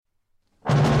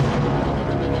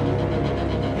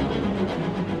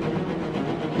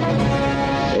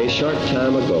short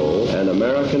time ago, an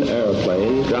American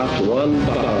airplane dropped one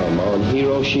bomb on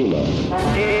Hiroshima.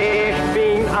 Ich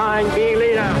bin ein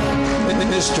Berliner.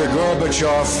 Mr.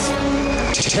 Gorbachev,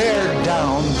 tear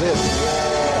down this.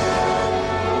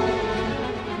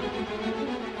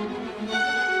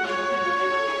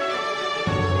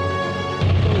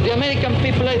 The American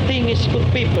people, I think, is good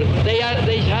people. They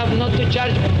have not to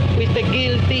charge with the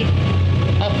guilty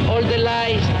of all the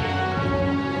lies.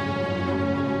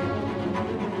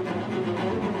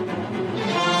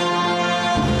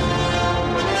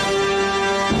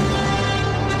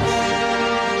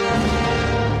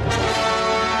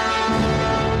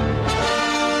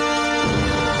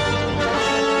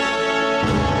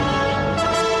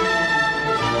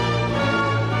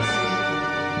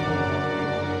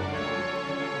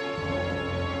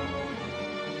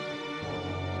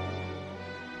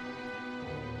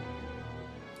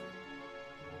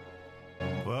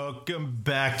 Welcome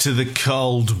back to the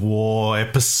Cold War,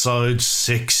 episode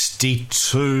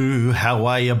 62. How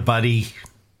are you, buddy?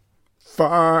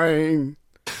 Fine.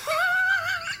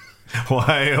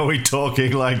 Why are we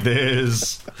talking like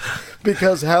this?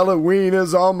 Because Halloween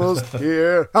is almost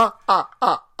here. Ha, ha,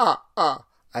 ha, ha, ha.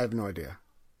 I have no idea.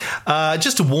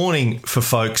 Just a warning for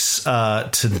folks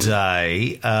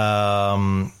today.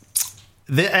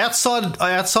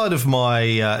 Outside of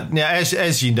my now,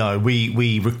 as you know,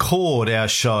 we record our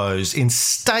shows in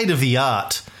state of the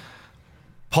art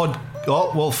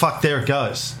Oh well, fuck! There it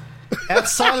goes.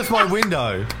 Outside of my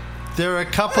window, there are a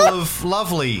couple of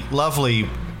lovely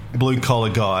blue collar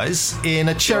guys in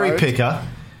a cherry picker.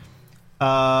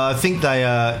 I think they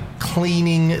are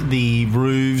cleaning the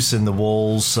roofs and the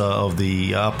walls of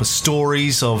the upper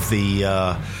stories of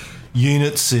the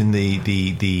units in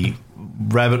the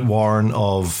rabbit warren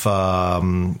of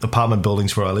apartment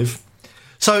buildings where I live.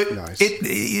 So nice.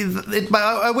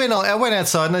 I went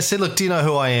outside and I said, "Look, do you know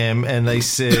who I am?" And they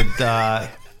said,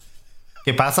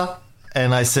 "¿Qué pasa?"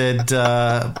 And I said,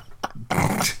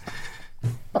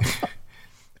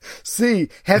 "Sí,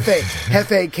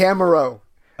 jefe Camaro."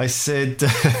 I said,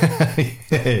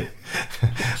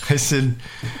 I said,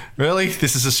 "Really?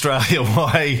 This is Australia?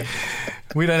 Why?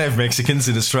 We don't have Mexicans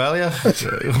in Australia?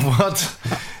 What?"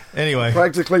 Anyway.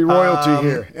 Practically royalty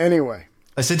here. Anyway.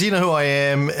 I said, "Do you know who I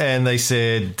am?" And they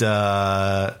said,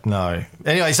 "No."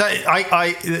 Anyway, so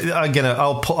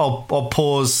I'll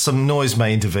pause. Some noise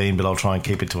may intervene, but I'll try and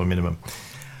keep it to a minimum.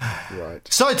 Right.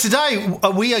 So today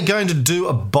we are going to do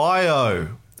a bio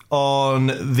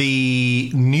on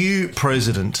the new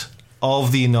president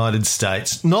of the United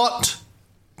States, not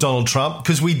Donald Trump,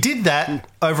 because we did that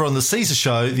over on the Caesar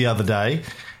show the other day.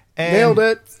 And nailed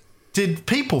it. Did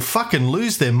people fucking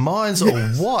lose their minds or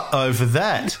what over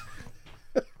that?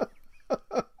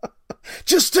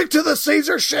 Just stick to the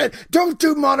Caesar shit. Don't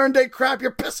do modern day crap.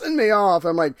 You're pissing me off.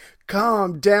 I'm like,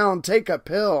 calm down. Take a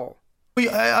pill.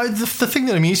 The thing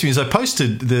that amused me is I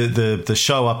posted the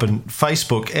show up on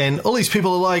Facebook, and all these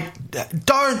people are like,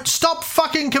 "Don't stop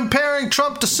fucking comparing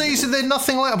Trump to Caesar. They're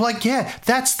nothing like." I'm like, "Yeah,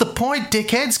 that's the point,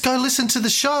 dickheads. Go listen to the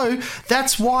show.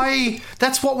 That's why.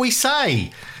 That's what we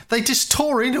say." They just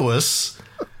tore into us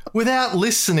without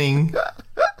listening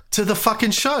to the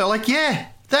fucking show. Like, yeah,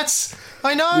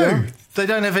 I know. Yeah. They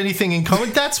don't have anything in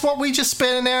common. That's what we just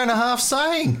spent an hour and a half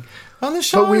saying on the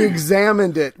show. But we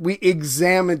examined it.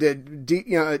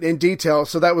 In detail.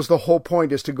 So that was the whole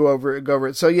point, is to go over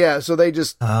it. So yeah, so they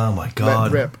just oh my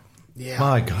god, let rip. Yeah,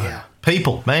 my god, yeah.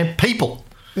 People, man, people.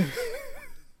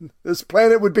 This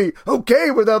planet would be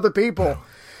okay with other people.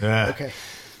 Yeah. Okay.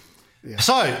 Yeah.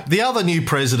 So the other new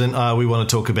president we want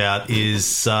to talk about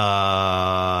is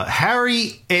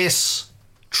Harry S.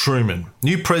 Truman,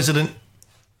 new president,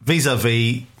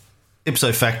 vis-a-vis,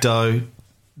 ipso facto,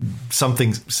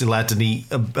 something Latiny,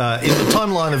 in the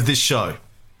timeline of this show.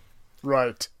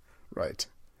 Right.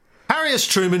 Harry S.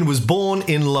 Truman was born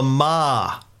in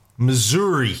Lamar,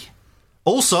 Missouri.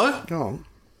 Also,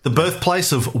 the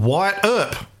birthplace of Wyatt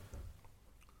Earp.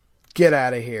 Get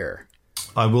out of here.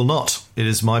 I will not. It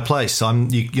is my place.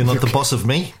 You're not the boss of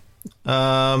me.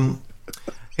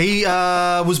 He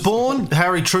was born,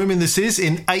 Harry Truman this is,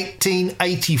 in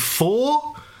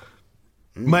 1884,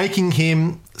 making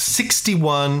him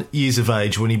 61 years of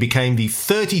age when he became the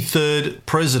 33rd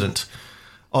president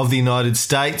of the United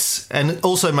States, and it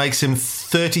also makes him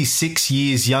 36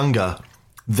 years younger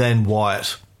than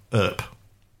Wyatt Earp.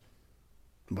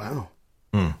 Wow.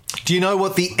 Do you know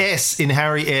what the S in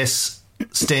Harry S.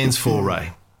 stands for,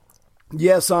 Ray?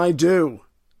 Yes, I do.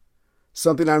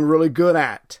 Something I'm really good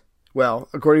at. Well,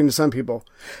 according to some people,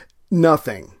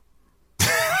 nothing.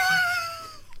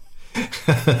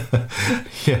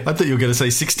 Yeah, I thought you were going to say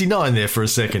 69 there for a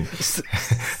second.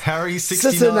 Harry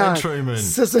 69 Truman.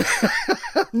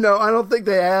 No, I don't think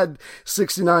they had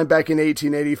 69 back in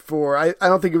 1884. I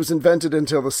don't think it was invented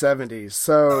until the 70s,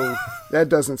 so that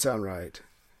doesn't sound right.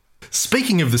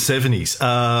 Speaking of the 70s,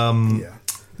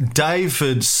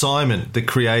 David Simon, the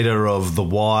creator of The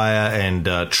Wire and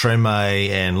Treme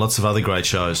and lots of other great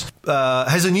shows,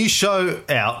 has a new show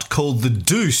out called The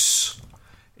Deuce.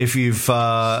 If you've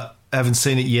haven't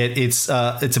seen it yet, it's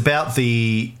about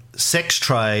the sex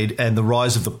trade and the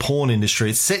rise of the porn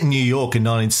industry. It's set in New York in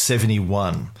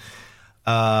 1971.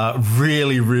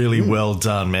 Really, really well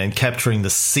done, man. Capturing the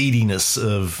seediness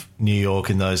of New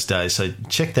York in those days. So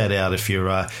check that out if you're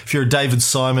a David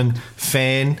Simon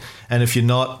fan, and if you're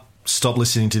not, stop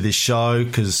listening to this show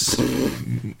because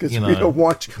we don't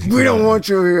want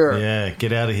you here. Yeah,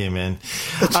 get out of here, man.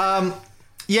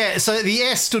 Yeah, so the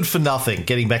S stood for nothing,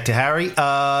 getting back to Harry.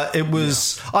 I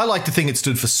like to think it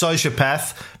stood for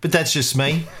sociopath, but that's just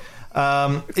me.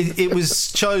 It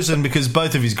was chosen because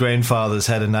both of his grandfathers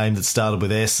had a name that started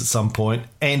with S at some point,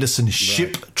 Anderson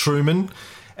Ship Truman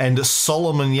and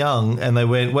Solomon Young, and they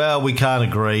went, well, we can't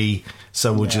agree,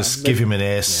 so we'll just give him an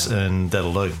S and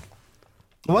that'll do.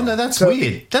 Well, no, that's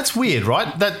weird. That's weird,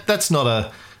 right? It's not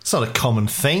a common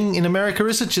thing in America,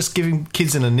 is it? Just giving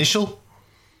kids an initial?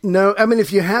 No, I mean,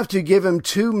 if you have to give him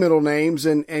two middle names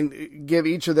and give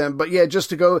each of them, but yeah,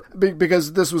 just to go,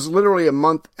 because this was literally a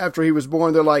month after he was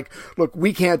born, they're like, look,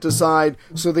 we can't decide,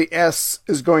 so the S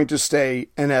is going to stay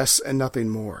an S and nothing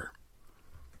more.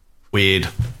 Weird.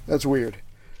 That's weird.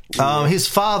 His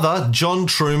father, John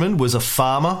Truman, was a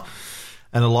farmer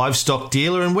and a livestock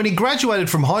dealer, and when he graduated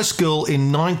from high school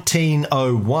in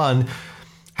 1901,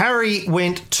 Harry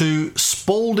went to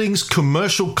Spalding's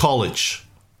Commercial College,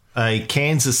 a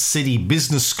Kansas City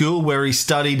business school where he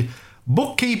studied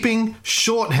bookkeeping,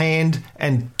 shorthand,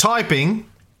 and typing,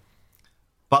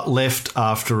 but left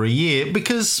after a year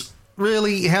because,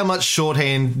 really, how much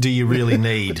shorthand do you really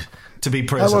need to be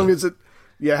president?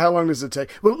 How long does it take?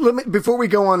 Well, before we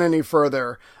go on any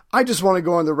further, I just want to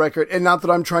go on the record, and not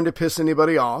that I'm trying to piss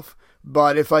anybody off,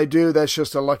 but if I do, that's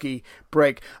just a lucky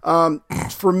break.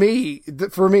 For me,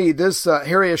 this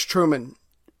Harry S. Truman,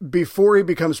 before he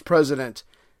becomes president,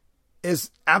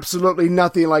 is absolutely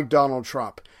nothing like Donald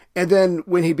Trump. And then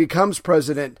when he becomes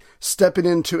president, stepping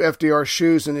into FDR's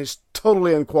shoes and is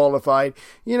totally unqualified,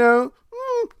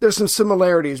 there's some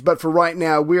similarities. But for right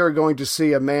now, we are going to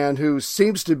see a man who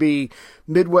seems to be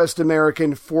Midwest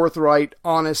American, forthright,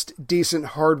 honest, decent,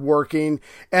 hardworking.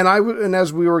 And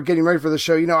as we were getting ready for the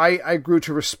show, I grew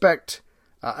to respect.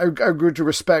 I grew to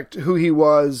respect who he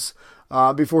was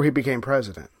before he became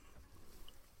president.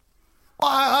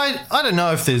 I don't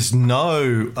know if there's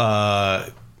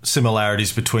no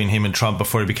similarities between him and Trump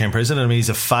before he became president. I mean, he's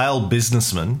a failed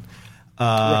businessman.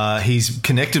 He's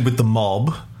connected with the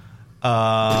mob.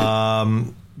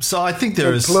 So I think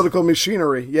there is political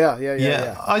machinery.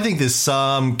 Yeah. I think there's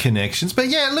some connections. But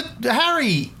yeah, look,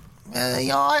 Harry,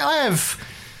 I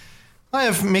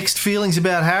have mixed feelings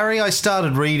about Harry. I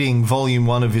started reading volume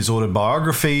 1 of his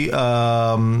autobiography.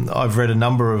 I've read a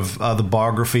number of other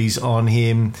biographies on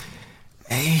him.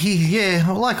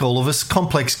 Like all of us,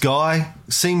 complex guy.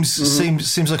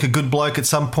 Seems like a good bloke at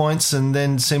some points, and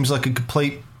then seems like a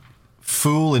complete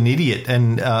fool and idiot.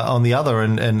 And on the other,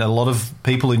 and a lot of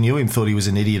people who knew him thought he was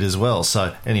an idiot as well.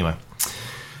 So anyway,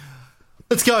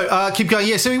 let's go. Keep going.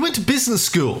 Yeah. So he went to business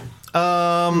school.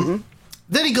 Then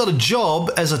he got a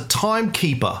job as a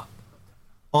timekeeper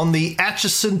on the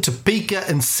Atchison, Topeka,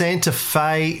 and Santa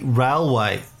Fe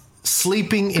Railway,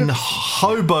 sleeping in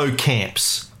hobo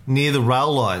camps near the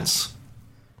rail lines.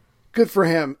 Good for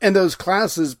him. And those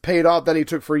classes paid off that he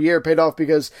took for a year, paid off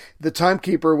because the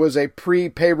timekeeper was a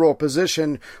pre-payroll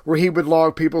position where he would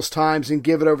log people's times and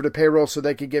give it over to payroll so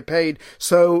they could get paid.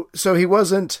 So he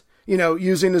wasn't,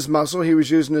 using his muscle. He was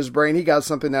using his brain. He got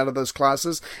something out of those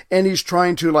classes. And he's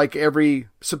trying to, like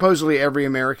supposedly every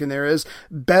American there is,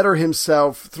 better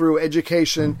himself through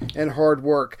education and hard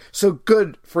work. So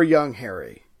good for young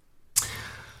Harry.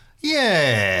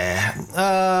 Yeah,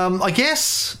 I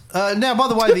guess. Now, by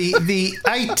the way, the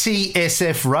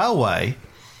ATSF Railway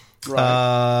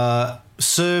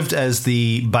served as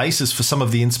the basis for some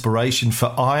of the inspiration for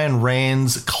Ayn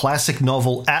Rand's classic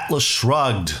novel Atlas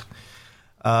Shrugged.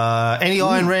 Any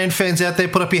Ayn Rand fans out there?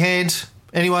 Put up your hand.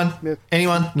 Anyone? Yeah.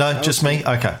 Anyone? No, just me?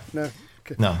 Okay. No.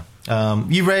 Okay. No.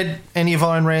 You read any of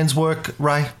Ayn Rand's work,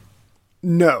 Ray?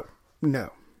 No.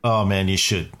 Oh, man, you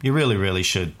should. You really, really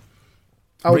should.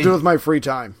 I'll do it with my free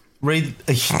time. Read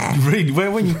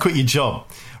when you quit your job.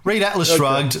 Read Atlas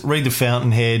Shrugged, read The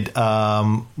Fountainhead.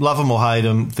 Love them or hate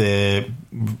them, they're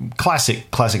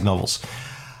classic novels.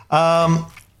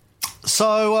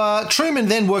 So Truman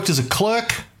then worked as a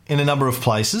clerk in a number of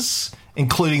places,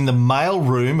 including the mail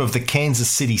room of the Kansas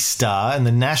City Star and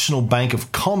the National Bank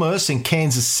of Commerce in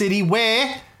Kansas City,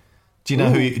 where... Do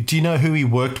you know who he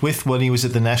worked with when he was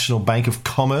at the National Bank of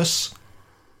Commerce?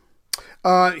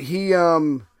 He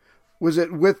was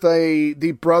it with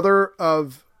the brother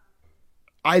of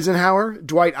Eisenhower,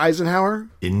 Dwight Eisenhower?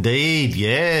 Indeed,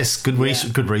 yes. Good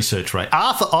research, Ray.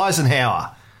 Arthur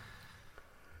Eisenhower,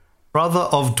 brother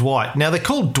of Dwight. Now, they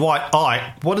called Dwight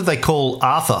Ike. What did they call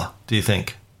Arthur, do you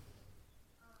think?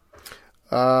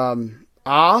 No,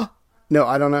 I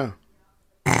don't know.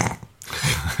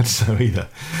 So either.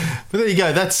 But there you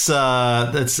go. It's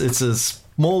a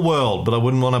small world, but I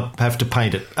wouldn't want to have to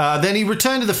paint it. Then he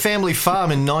returned to the family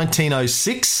farm in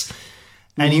 1906,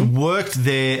 and he worked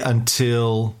there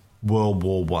until World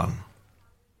War I.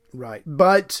 Right.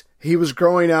 But he was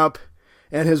growing up,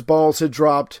 and his balls had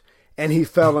dropped, and he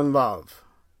fell in love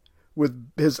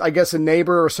with his, I guess, a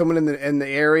neighbor or someone in the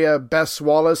area, Bess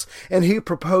Wallace, and he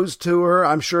proposed to her.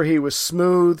 I'm sure he was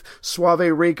smooth, suave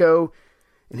rico,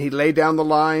 and he laid down the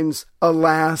lines.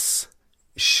 Alas,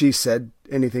 she said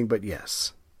anything but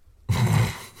yes.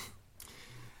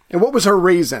 And what was her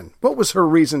reason? What was her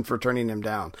reason for turning him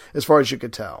down, as far as you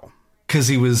could tell? Because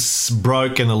he was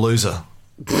broke and a loser.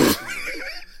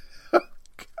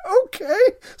 Okay,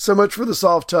 so much for the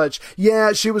soft touch.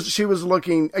 Yeah, she was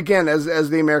looking, again, as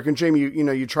the American dream.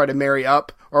 You try to marry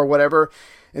up or whatever,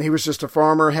 and he was just a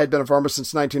farmer, had been a farmer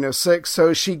since 1906.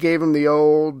 So she gave him the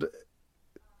old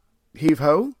heave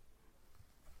ho.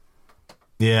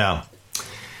 Yeah.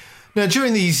 Now,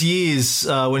 during these years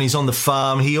when he's on the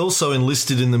farm, he also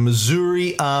enlisted in the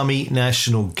Missouri Army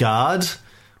National Guard,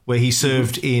 where he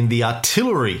served in the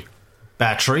artillery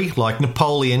battery, like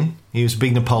Napoleon. He was a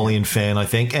big Napoleon fan, I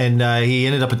think, and he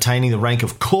ended up attaining the rank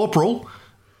of corporal,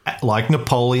 like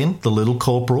Napoleon, the little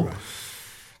corporal. Right.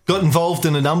 Got involved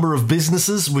in a number of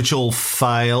businesses, which all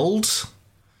failed.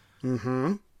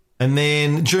 Mm-hmm. And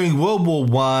then during World War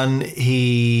I,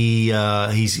 he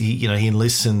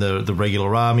enlists in the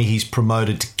regular army. He's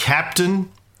promoted to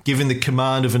captain, given the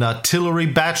command of an artillery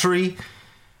battery.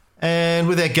 And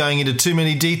without going into too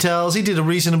many details, he did a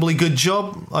reasonably good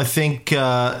job. I think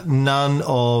none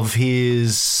of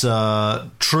his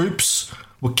troops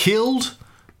were killed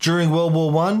during World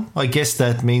War I. I guess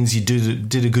that means you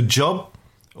did a good job.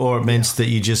 Or it meant that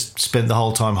you just spent the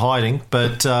whole time hiding.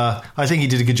 But I think he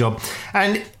did a good job.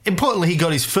 And importantly, he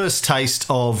got his first taste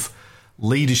of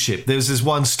leadership. There was this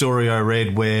one story I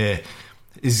read where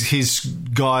his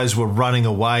guys were running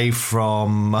away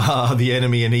from the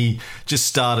enemy, and he just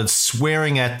started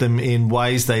swearing at them in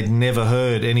ways they'd never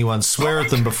heard anyone swear at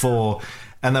them before.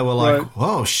 And they were like,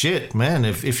 "Oh shit, man!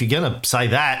 If you're gonna say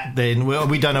that, then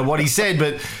we don't know what he said."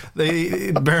 But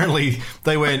apparently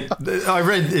they went. I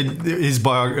read in his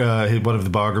one of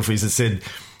the biographies that said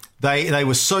they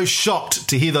were so shocked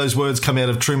to hear those words come out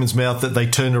of Truman's mouth that they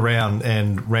turned around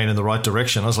and ran in the right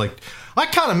direction. I was like, I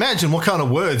can't imagine what kind of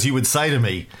words you would say to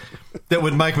me that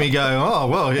would make me go, "Oh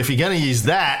well, if you're going to use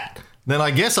that, then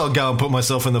I guess I'll go and put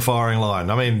myself in the firing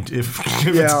line." I mean, if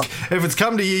it's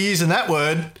come to you using that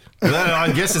word. That,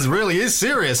 I guess it really is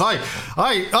serious.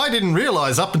 I didn't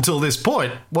realise up until this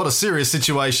point what a serious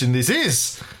situation this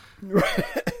is.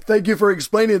 Thank you for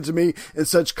explaining it to me in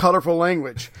such colorful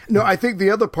language. No, I think the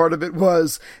other part of it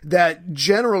was that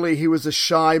generally he was a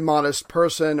shy, modest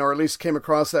person, or at least came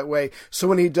across that way. So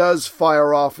when he does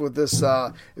fire off with this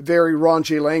very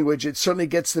raunchy language, it certainly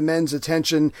gets the men's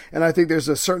attention, and I think there's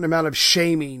a certain amount of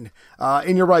shaming.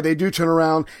 And you're right, they do turn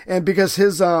around, and because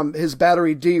his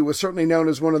Battery D was certainly known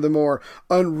as one of the more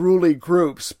unruly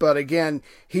groups, but again,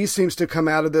 he seems to come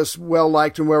out of this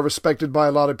well-liked and well-respected by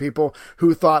a lot of people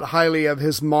who thought highly of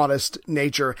his modest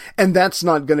nature, and that's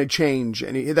not going to change.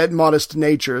 That modest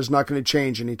nature is not going to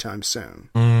change anytime soon.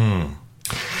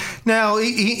 Now,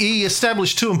 he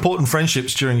established two important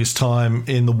friendships during his time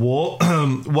in the war.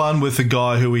 One with a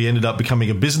guy who he ended up becoming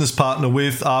a business partner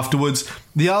with afterwards.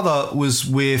 The other was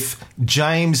with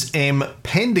James M.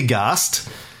 Pendergast,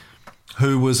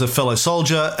 who was a fellow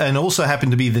soldier and also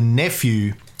happened to be the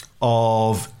nephew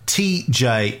of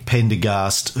T.J.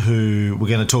 Pendergast, who we're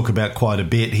going to talk about quite a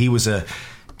bit. He was a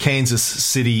Kansas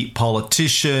City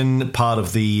politician, part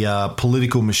of the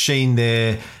political machine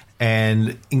there,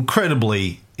 and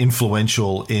incredibly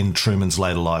influential in Truman's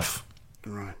later life.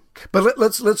 Right. But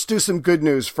let's do some good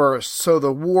news first. So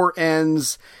the war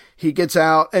ends, he gets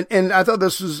out, and I thought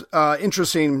this was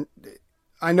interesting.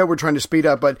 I know we're trying to speed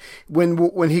up, but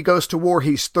when he goes to war,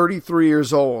 he's 33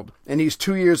 years old, and he's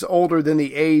 2 years older than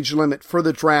the age limit for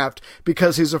the draft.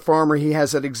 Because he's a farmer, he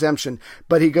has that exemption.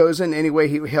 But he goes in anyway.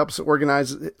 He helps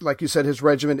organize, like you said, his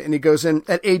regiment, and he goes in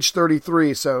at age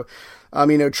 33. So,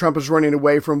 Trump is running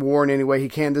away from war, and anyway he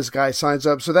can. This guy signs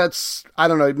up. So that's, I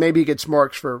don't know, maybe he gets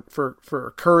marks for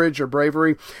courage or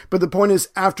bravery. But the point is,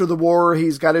 after the war,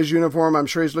 he's got his uniform. I'm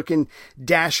sure he's looking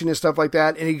dashing and stuff like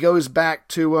that. And he goes back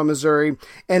to Missouri.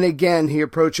 And again, he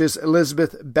approaches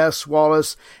Elizabeth Bess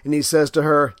Wallace, and he says to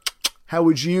her, "How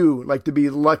would you like to be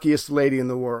the luckiest lady in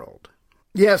the world?"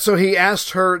 Yeah, so he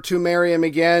asked her to marry him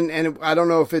again, and I don't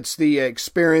know if it's the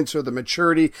experience or the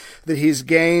maturity that he's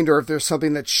gained, or if there's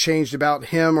something that's changed about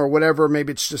him or whatever.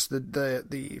 Maybe it's just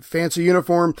the fancy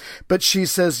uniform. But she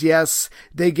says yes.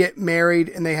 They get married,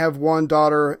 and they have one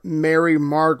daughter, Mary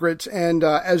Margaret. And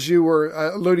as you were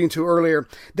alluding to earlier,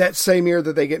 that same year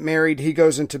that they get married, he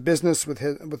goes into business with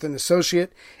an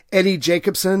associate, Eddie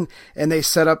Jacobson, and they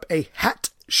set up a hat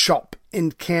shop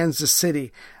in Kansas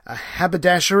City, a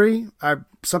haberdashery,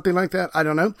 something like that. I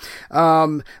don't know.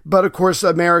 But of course,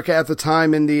 America at the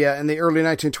time in the early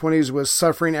 1920s was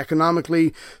suffering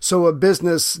economically. So a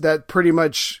business that pretty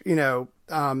much,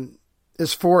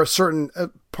 is for a certain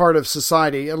part of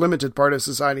society, a limited part of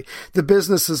society, the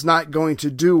business is not going to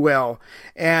do well.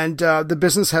 And the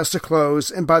business has to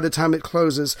close. And by the time it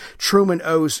closes, Truman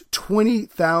owes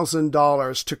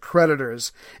 $20,000 to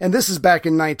creditors. And this is back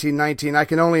in 1919. I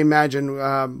can only imagine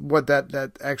what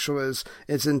that actually is.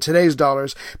 It's in today's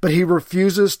dollars. But he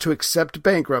refuses to accept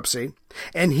bankruptcy.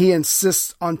 And he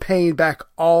insists on paying back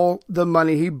all the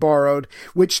money he borrowed,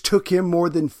 which took him more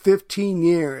than 15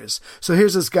 years. So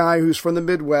here's this guy who's from the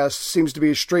Midwest, seems to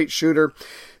be a straight shooter,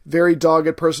 very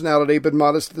dogged personality, but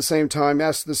modest at the same time,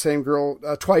 asks the same girl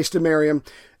twice to marry him,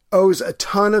 owes a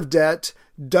ton of debt,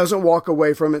 doesn't walk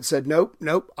away from it, said, nope,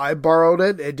 I borrowed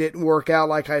it. It didn't work out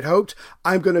like I'd hoped.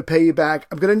 I'm going to pay you back.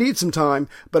 I'm going to need some time,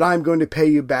 but I'm going to pay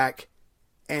you back.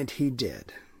 And he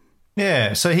did.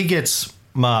 Yeah, so he gets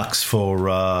marks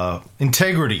for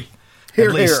integrity,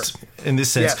 at least in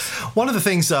this sense. Yes. One of the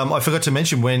things I forgot to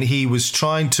mention when he was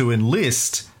trying to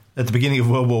enlist at the beginning of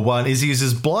World War I is he was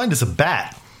as blind as a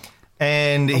bat,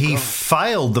 and he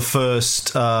failed the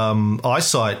first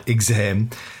eyesight exam.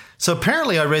 So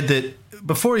apparently I read that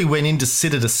before he went in to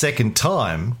sit it a second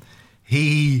time,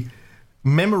 he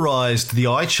memorized the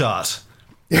eye chart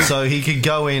so he could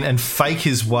go in and fake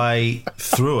his way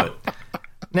through it.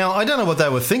 Now, I don't know what they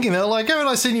were thinking. They're like, haven't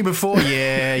I seen you before?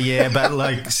 Yeah, but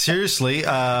like, seriously.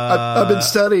 I've been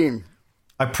studying.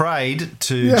 I prayed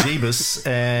to Jeebus,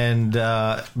 and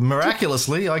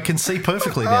miraculously, I can see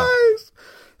perfectly now. Nice.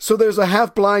 So there's a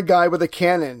half-blind guy with a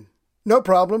cannon. No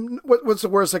problem. What's the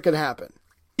worst that could happen?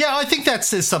 Yeah, I think that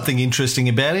says something interesting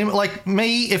about him. Like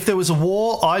me, if there was a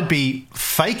war, I'd be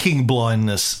faking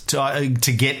blindness to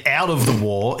get out of the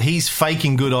war. He's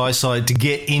faking good eyesight to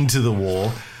get into the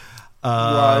war.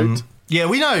 Right. Yeah,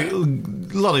 we know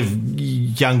a lot of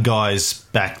young guys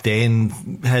back then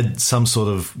had some sort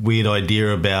of weird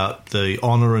idea about the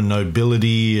honour and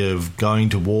nobility of going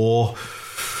to war.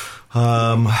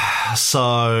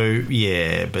 So,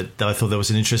 yeah, but I thought that was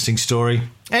an interesting story.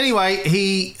 Anyway,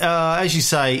 he, as you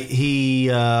say, he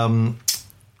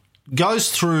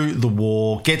goes through the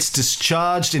war, gets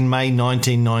discharged in May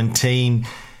 1919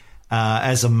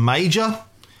 as a major.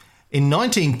 In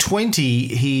 1920,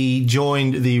 he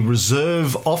joined the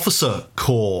Reserve Officer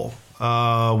Corps,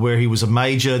 where he was a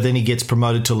major. Then he gets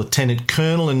promoted to Lieutenant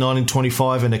Colonel in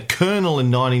 1925 and a Colonel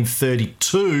in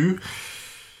 1932.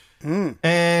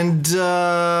 And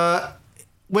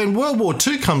when World War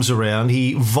II comes around,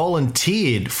 he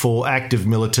volunteered for active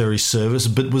military service,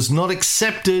 but was not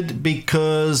accepted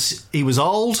because he was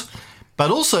old,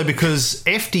 but also because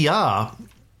FDR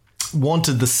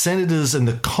wanted the senators and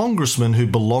the congressmen who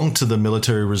belonged to the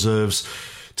military reserves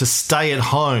to stay at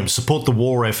home, support the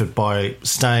war effort by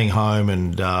staying home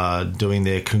and doing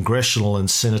their congressional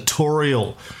and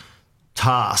senatorial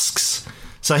tasks.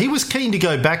 So he was keen to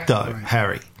go back, though, right.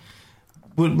 Harry.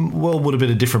 Would have been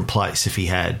a different place if he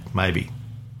had, maybe.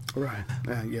 Right,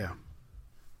 yeah.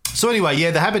 So anyway,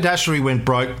 yeah, the haberdashery went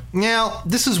broke. Now,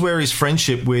 this is where his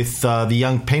friendship with the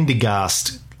young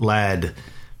Pendergast lad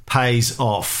pays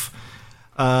off.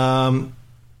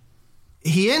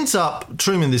 He ends up,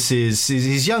 Truman, this is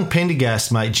his young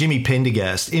Pendergast mate, Jimmy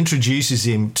Pendergast, introduces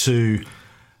him to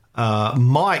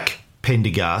Mike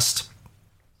Pendergast,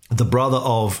 the brother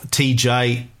of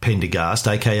T.J. Pendergast,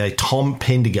 a.k.a. Tom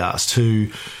Pendergast, who,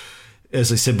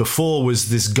 as I said before, was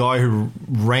this guy who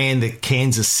ran the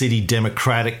Kansas City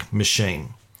Democratic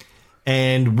machine.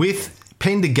 And with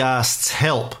Pendergast's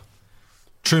help,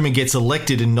 Truman gets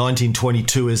elected in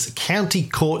 1922 as county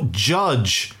court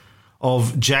judge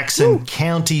of Jackson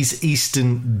County's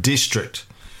Eastern District.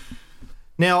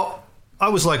 Now, I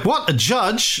was like, what, a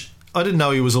judge? I didn't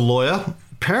know he was a lawyer.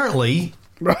 Apparently,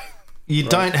 you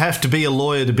don't have to be a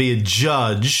lawyer to be a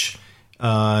judge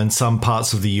in some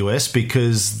parts of the US,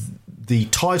 because the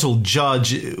title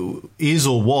judge is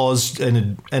or was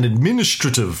an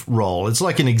administrative role. It's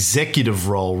like an executive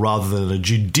role rather than a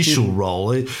judicial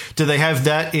role. Do they have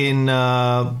that in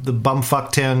the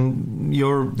bumfuck town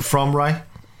you're from, Ray?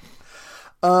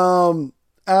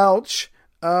 Ouch.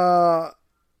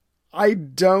 I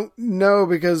don't know,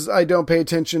 because I don't pay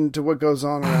attention to what goes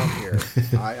on around here.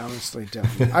 I honestly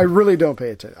don't. I really don't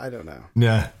pay attention. I don't know.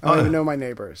 Yeah. I don't even know my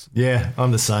neighbors. Yeah,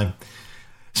 I'm the same.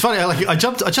 It's funny. I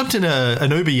jumped in an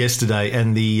Uber yesterday,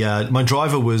 and my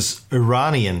driver was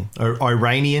Iranian,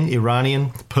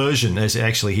 Persian, as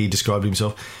actually he described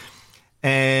himself.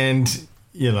 And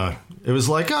it was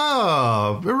like,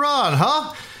 oh, Iran,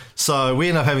 huh? So we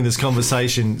end up having this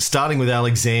conversation, starting with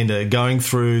Alexander, going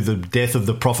through the death of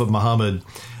the Prophet Muhammad,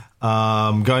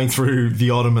 going through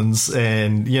the Ottomans,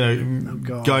 and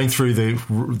going through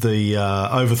the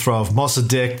overthrow of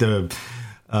Mossadegh, the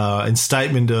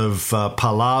instatement of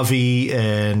Pahlavi,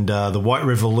 and the White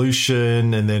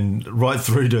Revolution, and then right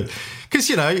through to, because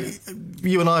you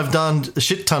and I have done a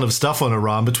shit ton of stuff on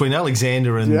Iran between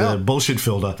Alexander and the bullshit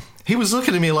filter. He was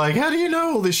looking at me like, how do you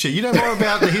know all this shit? You know more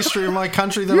about the history of my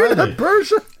country than I do.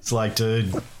 Persian. It's like,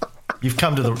 dude, you've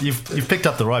picked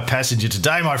up the right passenger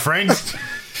today, my friend.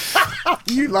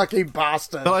 You lucky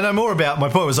bastard. But my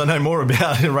point was, I know more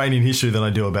about Iranian history than I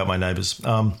do about my neighbours.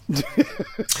 Anyway,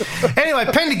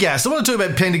 Pendergast. I want to talk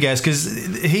about Pendergast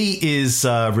because he is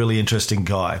a really interesting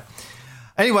guy.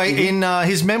 Anyway, in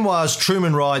his memoirs,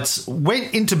 Truman writes,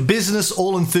 went into business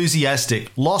all enthusiastic,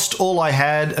 lost all I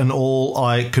had and all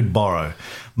I could borrow.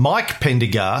 Mike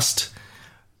Pendergast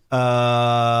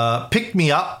picked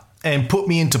me up and put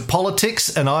me into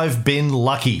politics, and I've been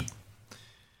lucky.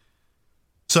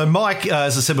 So Mike,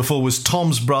 as I said before, was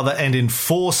Tom's brother and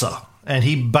enforcer, and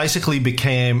he basically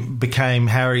became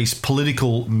Harry's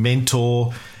political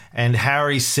mentor, and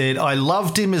Harry said, I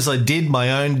loved him as I did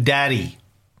my own daddy.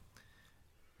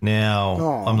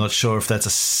 Now, I'm not sure if that's a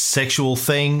sexual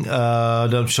thing. I'm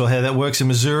not sure how that works in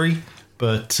Missouri,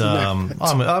 but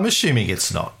I'm assuming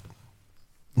it's not.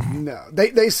 No,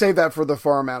 they say that for the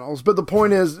farm animals. But the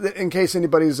point is, in case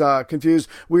anybody's confused,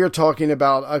 we are talking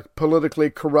about a politically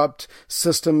corrupt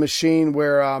system machine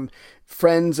where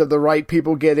friends of the right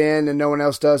people get in and no one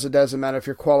else does. It doesn't matter if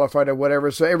you're qualified or whatever.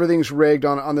 So everything's rigged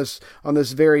on this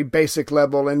very basic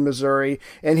level in Missouri.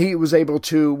 And he was able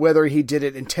to, whether he did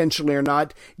it intentionally or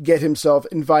not, get himself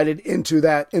invited into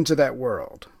that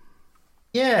world.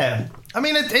 Yeah. I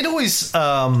mean, it always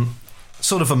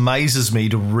sort of amazes me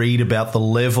to read about the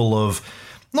level of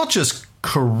not just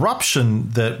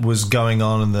corruption that was going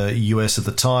on in the US at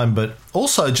the time, but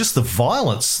also just the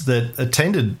violence that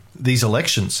attended these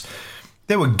elections.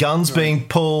 There were guns being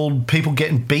pulled, people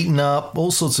getting beaten up,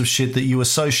 all sorts of shit that you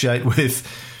associate with,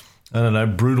 I don't know,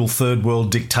 brutal third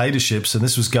world dictatorships. And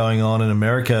this was going on in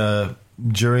America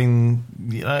during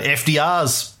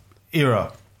FDR's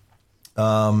era.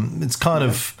 It's kind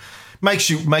of makes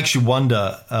you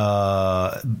wonder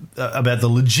about the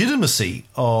legitimacy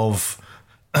of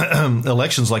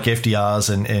elections like FDR's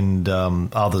and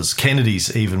others,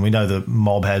 Kennedy's even. We know the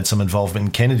mob had some involvement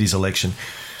in Kennedy's election.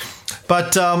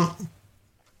 But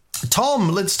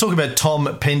let's talk about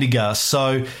Tom Pendergast.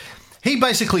 So he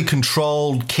basically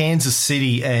controlled Kansas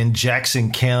City and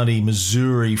Jackson County,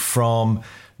 Missouri from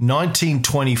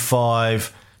 1925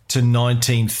 to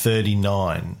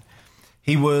 1939.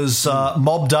 He was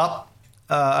mobbed up,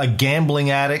 a gambling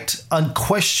addict,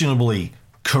 unquestionably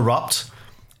corrupt,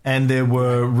 and there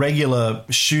were regular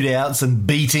shootouts and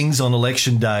beatings on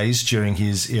election days during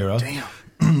his era.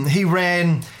 Damn. He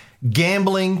ran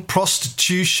gambling,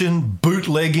 prostitution,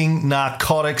 bootlegging,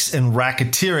 narcotics, and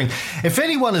racketeering. If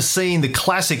anyone has seen the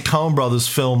classic Coen Brothers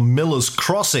film Miller's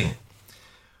Crossing,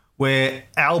 where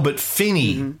Albert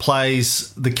Finney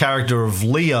plays the character of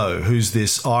Leo, who's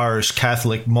this Irish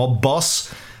Catholic mob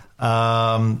boss,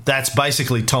 that's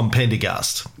basically Tom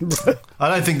Pendergast. I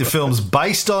don't think the film's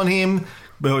based on him,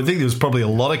 but I think there was probably a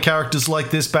lot of characters like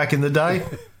this back in the day.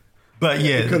 But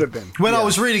yeah, it could have been. When I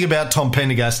was reading about Tom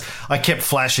Pendergast, I kept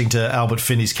flashing to Albert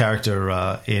Finney's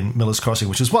character in Miller's Crossing,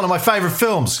 which is one of my favourite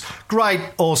films. Great,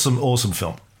 awesome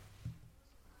film.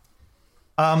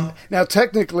 Now,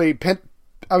 technically,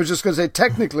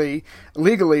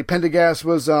 legally, Pendergast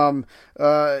was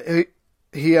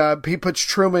he puts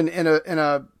Truman in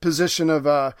a position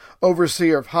of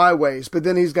overseer of highways, but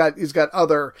then he's got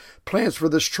other plans for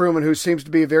this Truman, who seems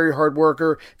to be a very hard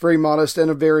worker, very modest,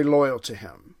 and very loyal to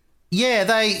him. Yeah,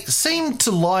 they seemed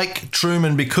to like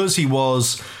Truman because he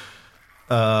was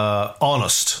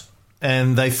honest,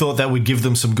 and they thought that would give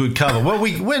them some good cover. Well,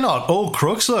 we're not all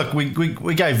crooks. Look, we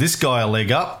gave this guy a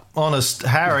leg up. Honest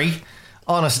Harry.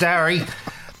 Right.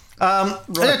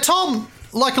 Tom,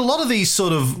 like a lot of these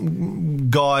sort of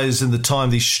guys in the time,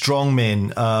 these strong men,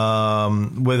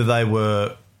 whether they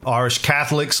were Irish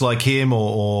Catholics like him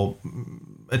or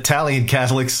Italian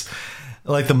Catholics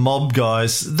like the mob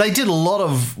guys, they did a lot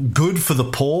of good for the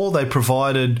poor. They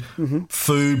provided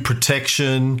food,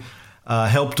 protection,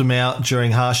 helped them out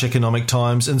during harsh economic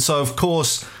times. And so, of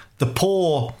course, the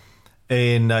poor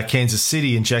in Kansas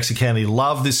City and Jackson County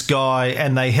loved this guy,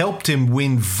 and they helped him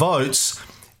win votes,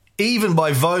 even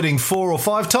by voting 4 or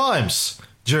 5 times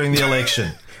during the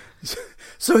election.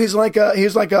 So he's like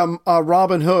a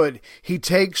Robin Hood. He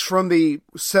takes from the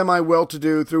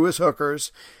semi-well-to-do through his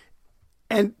hookers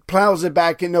and plows it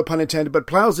back in, no pun intended, but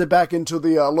plows it back into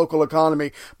the local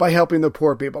economy by helping the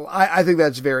poor people. I think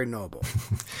that's very noble.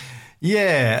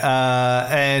 Yeah,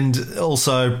 and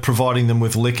also providing them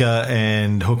with liquor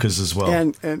and hookers as well,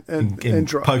 and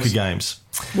drugs. Poker games.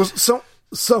 Well,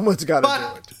 someone's got to do it.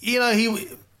 But you know,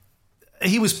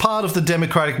 he was part of the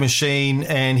Democratic machine,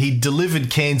 and he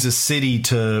delivered Kansas City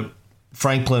to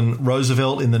Franklin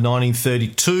Roosevelt in the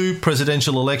 1932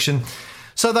 presidential election.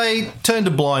 So they turned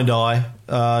a blind eye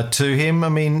to him. I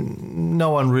mean,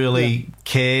 no one really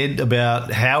cared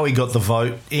about how he got the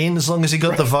vote in, as long as he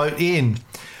got the vote in.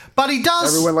 But he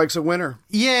does. Everyone likes a winner.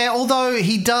 Yeah, although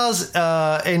he does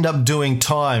end up doing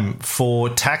time for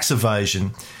tax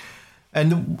evasion.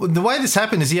 And the way this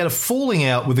happened is he had a falling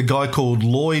out with a guy called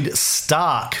Lloyd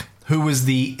Stark, who was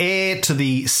the heir to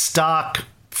the Stark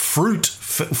fruit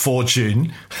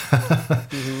fortune.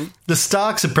 The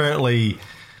Starks apparently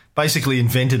basically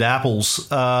invented apples.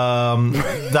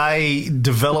 They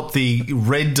developed the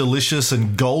Red Delicious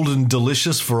and Golden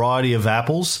Delicious variety of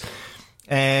apples.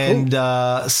 And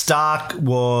Stark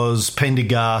was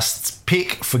Pendergast's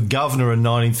pick for governor in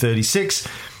 1936.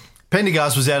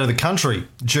 Pendergast was out of the country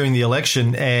during the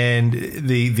election, and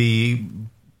the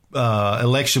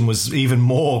election was even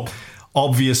more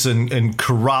obvious and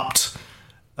corrupt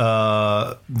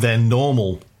than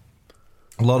normal.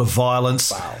 A lot of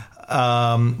violence.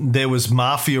 Wow. There was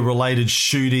mafia-related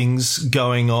shootings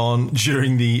going on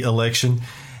during the election.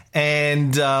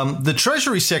 And the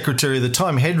Treasury Secretary at the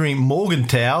time, Henry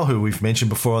Morgenthau, who we've mentioned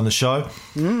before on the show,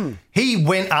 he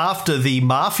went after the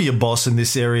mafia boss in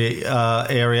this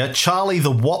area, Charlie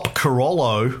the Wop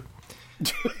Carollo,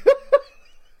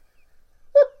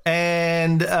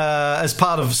 and as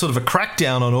part of sort of a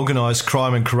crackdown on organised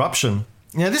crime and corruption.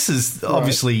 Now, this is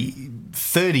obviously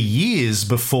 30 years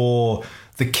before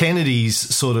the Kennedys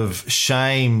sort of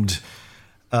shamed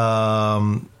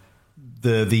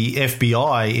the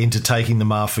FBI into taking the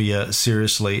mafia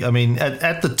seriously. I mean,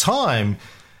 at the time,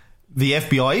 the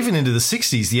FBI, even into the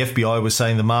 60s, the FBI was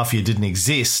saying the mafia didn't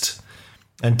exist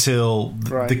until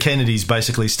the Kennedys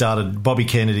basically started, Bobby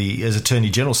Kennedy as Attorney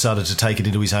General started to take it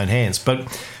into his own hands. But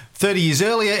 30 years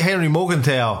earlier, Henry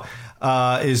Morgenthau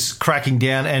is cracking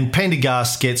down, and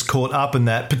Pendergast gets caught up in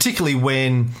that, particularly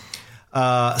when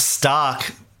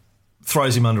Stark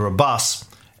throws him under a bus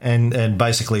and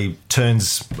basically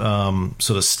turns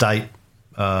sort of state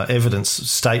evidence,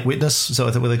 state witness, is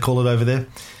that what they call it over there?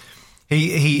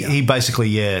 He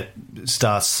basically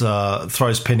starts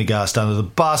throws Pendergast under the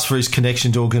bus for his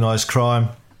connection to organised crime,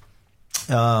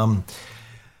 and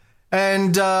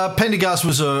Pendergast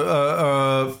was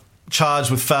charged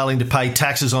with failing to pay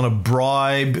taxes on a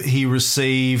bribe he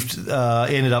received.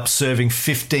 Ended up serving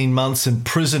 15 months in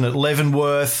prison at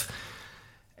Leavenworth.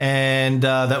 And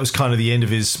that was kind of the end of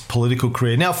his political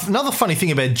career. Now, another funny thing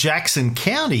about Jackson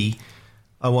County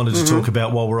I wanted to talk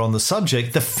about while we're on the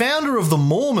subject, the founder of the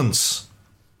Mormons,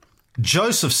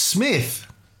 Joseph Smith,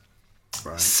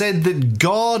 said that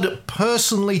God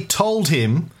personally told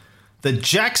him that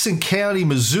Jackson County,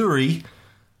 Missouri,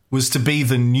 was to be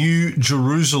the new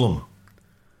Jerusalem.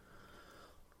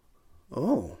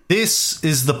 Oh. This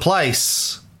is the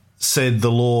place, said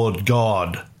the Lord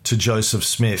God to Joseph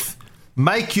Smith.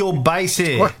 Make your base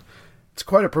here. It's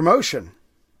quite a promotion.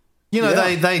 You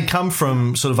know, they'd come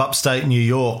from sort of upstate New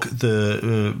York,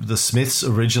 the Smiths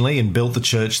originally, and built the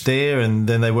church there, and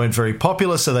then they weren't very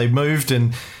popular, so they moved,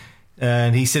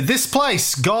 and he said, this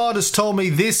place, God has told me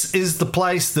this is the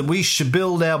place that we should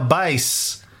build our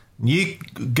base. You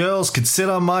girls could sit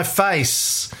on my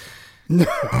face.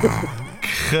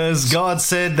 Because God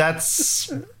said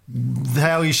that's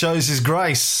how he shows his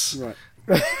grace. Right.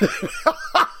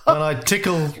 When I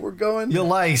tickle We're going. your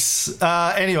lace.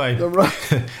 Anyway,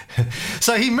 Right.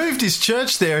 so he moved his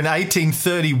church there in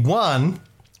 1831,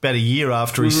 about a year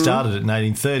after he started it in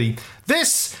 1830.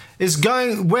 This is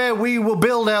going where we will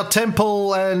build our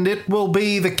temple, and it will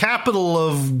be the capital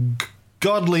of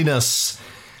godliness.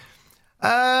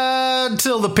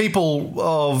 Until the people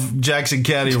of Jackson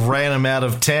County ran him out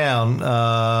of town,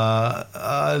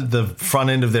 the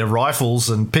front end of their rifles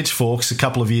and pitchforks a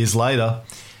couple of years later.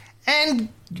 And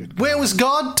where was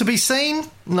God to be seen?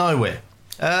 Nowhere.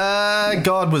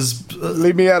 God was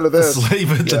Leave me out of this. asleep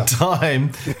at the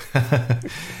time.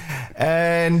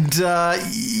 And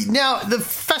now the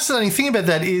fascinating thing about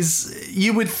that is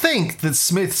you would think that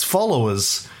Smith's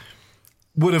followers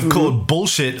would have called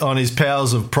bullshit on his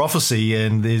powers of prophecy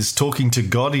and his talking to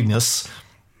godliness.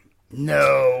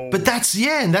 No. But that's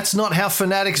not how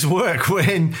fanatics work.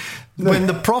 When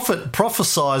the prophet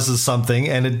prophesies something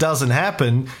and it doesn't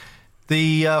happen,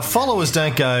 the followers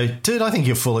don't go, dude, I think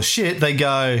you're full of shit. They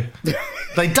go,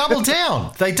 they double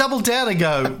down. They double down and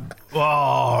go,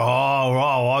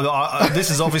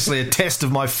 this is obviously a test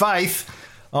of my faith.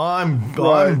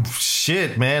 I'm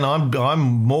shit, man. I'm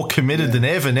more committed than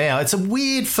ever now. It's a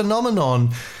weird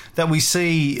phenomenon that we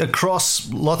see across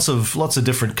lots of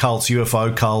different cults,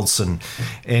 UFO cults and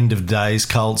end of days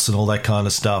cults and all that kind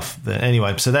of stuff.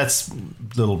 Anyway, so that's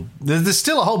little. There's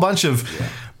still a whole bunch of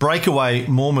breakaway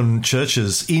Mormon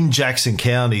churches in Jackson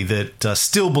County that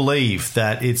still believe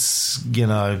that it's going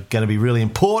to be really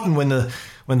important when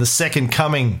the second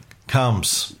coming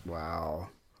comes. Wow.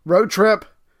 Road trip.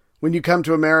 When you come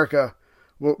to America,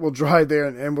 we'll drive there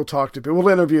and we'll talk to people. We'll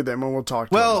interview them and we'll talk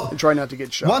to them and try not to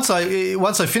get shot. Once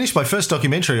I finish my first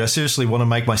documentary, I seriously want to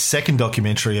make my second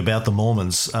documentary about the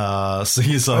Mormons.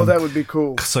 That would be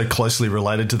cool. So closely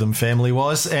related to them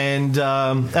family-wise, and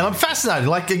I'm fascinated.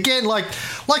 Like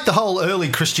the whole early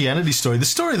Christianity story. The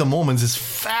story of the Mormons is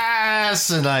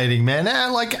fascinating, man.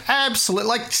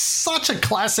 Absolutely, such a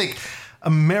classic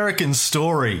American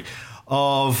story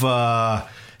of.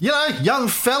 Young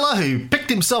fella who picked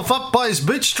himself up by his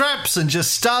bootstraps and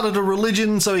just started a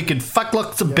religion so he could fuck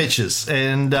lots of bitches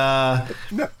and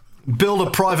build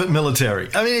a private military.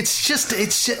 I mean, it's just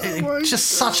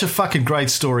such a fucking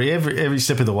great story every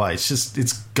step of the way.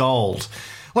 It's gold.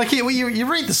 Like you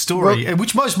read the story,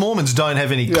 which most Mormons don't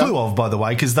have any clue of, by the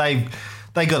way, because they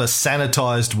got a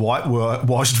sanitized,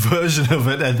 whitewashed version of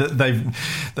it, and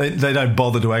they don't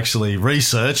bother to actually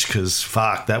research because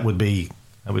fuck, that would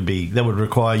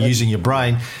require using your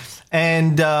brain.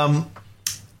 And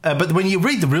but when you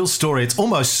read the real story, it's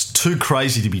almost too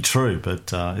crazy to be true,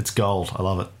 but it's gold. I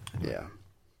love it. Yeah.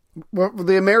 Well,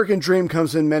 the American dream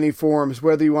comes in many forms,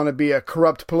 whether you want to be a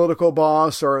corrupt political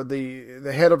boss or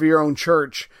the head of your own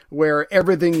church, where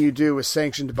everything you do is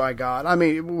sanctioned by God. I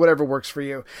mean, whatever works for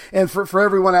you. And for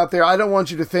everyone out there, I don't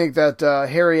want you to think that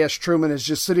Harry S. Truman is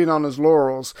just sitting on his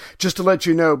laurels. Just to let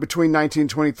you know, between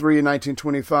 1923 and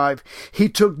 1925, he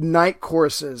took night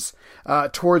courses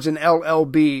towards an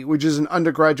LLB, which is an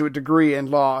undergraduate degree in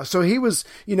law. So he was,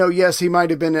 yes, he might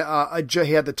have been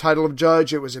he had the title of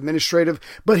judge. It was administrative,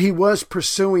 but he was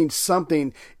pursuing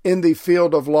something in the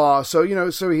field of law. So,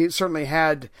 so he certainly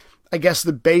had, I guess,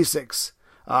 the basics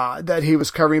that he was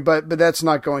covering, but that's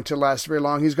not going to last very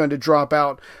long. He's going to drop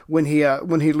out when he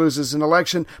loses an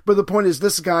election. But the point is,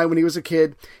 this guy, when he was a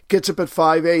kid, gets up at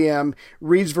 5 a.m.,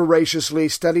 reads voraciously,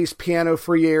 studies piano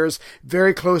for years,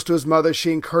 very close to his mother.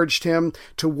 She encouraged him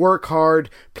to work hard,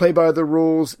 play by the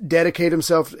rules, dedicate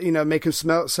himself, make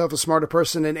himself a smarter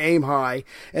person and aim high.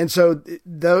 And so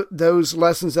those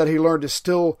lessons that he learned is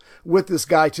still with this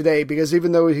guy today, because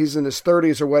even though he's in his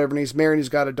 30s or whatever, and he's married, he's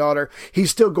got a daughter,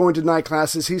 he's still going to night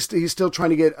classes. He's still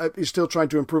trying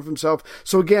to improve himself.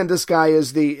 So again, this guy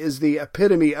is the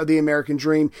epitome of the American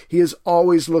dream. He is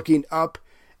always looking up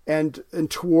and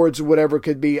towards whatever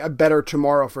could be a better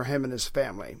tomorrow for him and his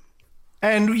family.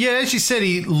 And yeah, as you said,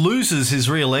 he loses his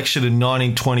re-election in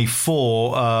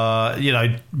 1924.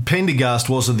 Pendergast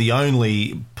wasn't the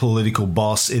only political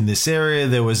boss in this area.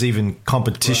 There was even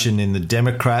competition in the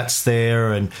Democrats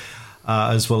there, and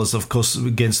as well as, of course,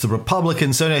 against the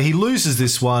Republicans. So he loses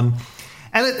this one.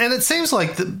 And it seems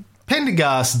like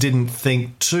Pendergast didn't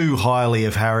think too highly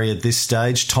of Harry at this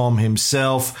stage, Tom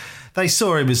himself. They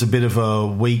saw him as a bit of a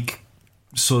weak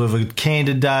sort of a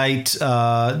candidate.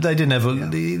 They didn't have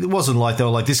it wasn't like they were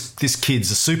like, this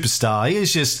kid's a superstar. He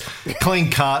was just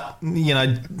clean cut.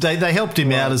 They helped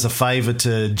him out as a favour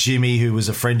to Jimmy, who was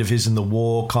a friend of his in the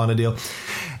war kind of deal.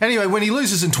 Anyway, when he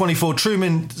loses in 24,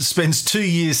 Truman spends 2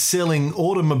 years selling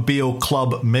automobile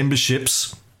club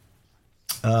memberships.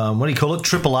 what do you call it?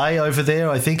 AAA over there,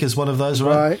 I think, is one of those,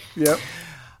 right? Right, yep.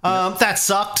 That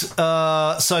sucked.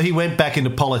 So he went back into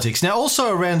politics. Now,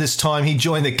 also around this time, he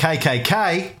joined the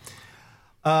KKK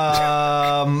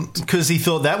because he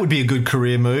thought that would be a good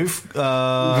career move.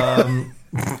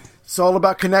 It's all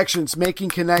about connections, making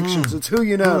connections. It's who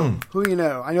you know. Who you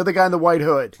know. I know the guy in the white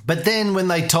hood. But then when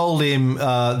they told him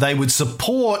they would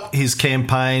support his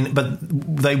campaign, but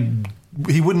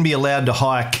he wouldn't be allowed to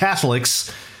hire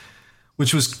Catholics,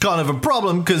 which was kind of a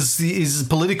problem because his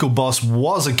political boss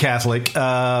was a Catholic.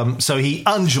 So he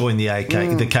unjoined the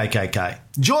KKK.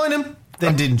 Joined him,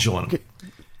 then didn't join him.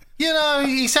 You know,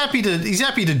 he's happy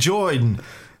to join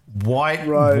white,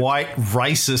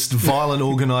 racist, violent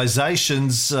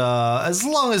organisations as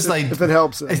long as they, if it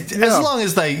helps him. As long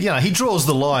as they, he draws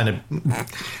the line.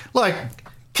 Like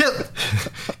killing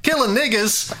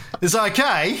niggers is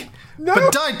okay. No,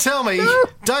 but don't tell me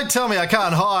I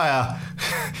can't hire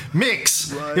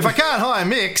Mix. Right. If I can't hire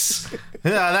Mix,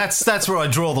 that's where I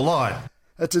draw the line.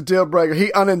 That's a deal breaker. He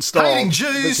uninstalled hating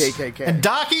Jews the KKK. And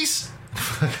darkies.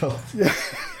 Yeah,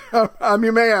 I'm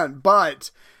your man,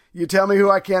 but you tell me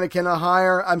who I can and cannot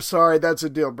hire, I'm sorry, that's a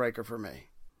deal breaker for me.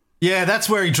 Yeah, that's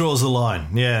where he draws the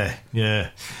line. Yeah.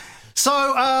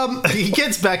 So he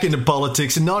gets back into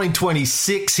politics. In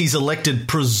 1926, he's elected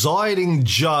presiding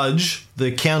judge,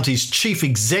 the county's chief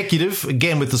executive,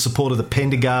 again with the support of the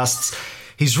Pendergasts.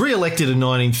 He's re-elected in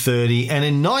 1930, and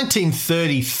in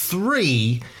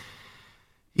 1933,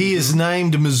 he is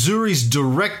named Missouri's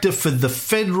director for the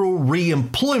Federal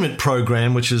Reemployment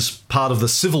Program, which is part of the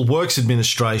Civil Works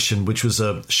Administration, which was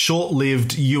a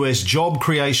short-lived U.S. job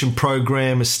creation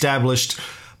program established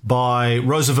by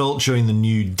Roosevelt during the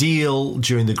New Deal,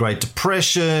 during the Great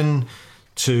Depression,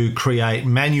 to create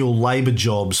manual labour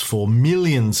jobs for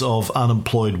millions of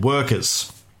unemployed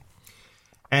workers.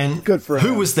 And good for him.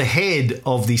 Who was the head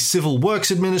of the Civil Works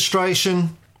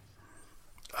Administration?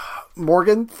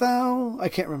 Morgenthau? I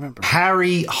can't remember.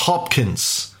 Harry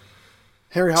Hopkins.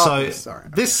 Sorry.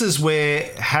 This is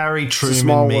where Harry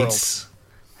Truman meets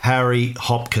Harry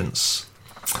Hopkins,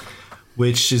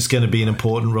 which is going to be an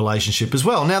important relationship as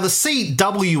well. Now, the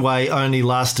CWA only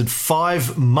lasted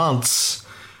 5 months,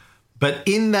 but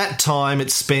in that time it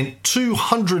spent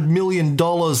 $200 million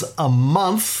a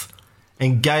month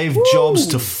and gave jobs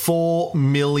to 4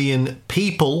 million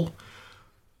people.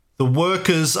 The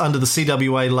workers under the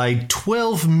CWA laid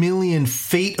 12 million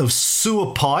feet of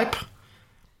sewer pipe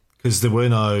because there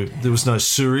was no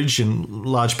sewerage in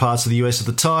large parts of the US at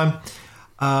the time.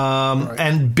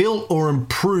 And built or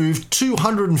improved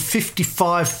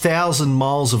 255,000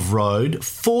 miles of road,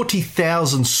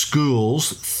 40,000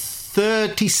 schools,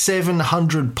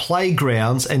 3,700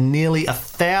 playgrounds, and nearly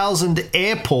 1,000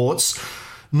 airports,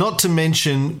 not to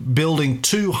mention building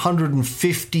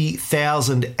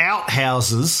 250,000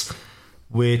 outhouses,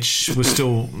 which were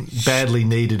still badly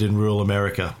needed in rural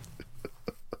America.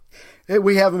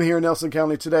 We have them here in Nelson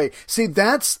County today. See,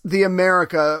 that's the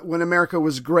America, when America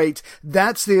was great.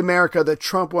 That's the America that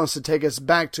Trump wants to take us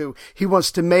back to. He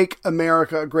wants to make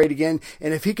America great again.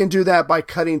 And if he can do that by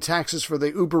cutting taxes for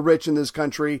the uber rich in this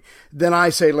country, then I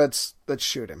say let's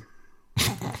shoot him.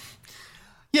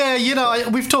 Yeah,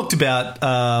 we've talked about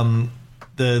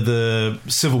the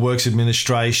Civil Works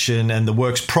Administration and the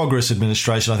Works Progress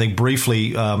Administration, I think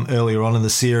briefly earlier on in the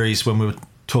series when we were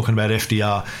talking about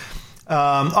FDR.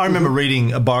 I remember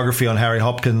reading a biography on Harry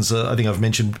Hopkins, I think I've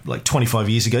mentioned like 25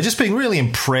 years ago, just being really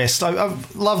impressed. I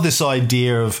love this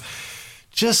idea of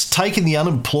just taking the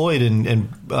unemployed and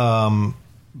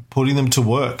putting them to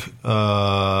work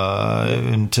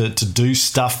and to do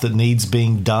stuff that needs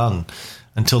being done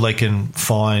until they can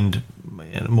find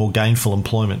more gainful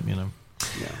employment,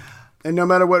 Yeah. And no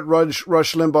matter what Rush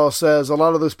Limbaugh says, a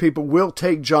lot of those people will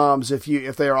take jobs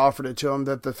if they are offered it to them.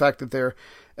 That the fact that they're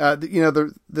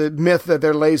the myth that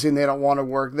they're lazy and they don't want to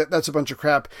work, that's a bunch of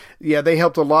crap. Yeah, they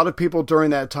helped a lot of people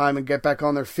during that time and get back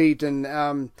on their feet.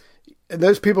 And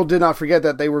those people did not forget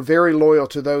that. They were very loyal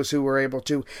to those who were able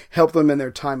to help them in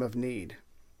their time of need.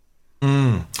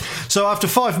 So after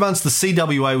 5 months, the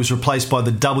CWA was replaced by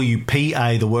the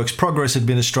WPA, the Works Progress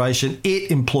Administration.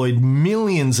 It employed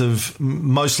millions of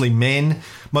mostly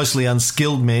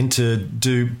unskilled men to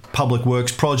do public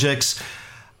works projects.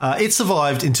 It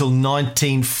survived until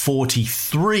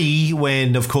 1943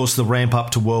 when, of course, the ramp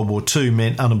up to World War II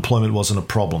meant unemployment wasn't a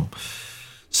problem.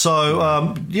 So,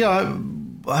 I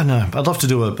don't know. I'd love to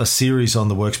do a series on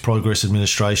the Works Progress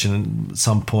Administration at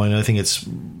some point. I think it's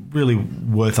really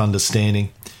worth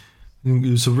understanding.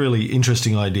 It was a really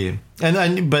interesting idea.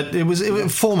 But it was a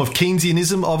form of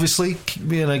Keynesianism, obviously.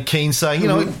 Keynes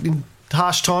saying,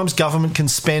 harsh times. Government can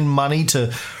spend money to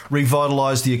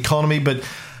revitalise the economy, but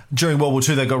during World War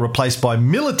II, they got replaced by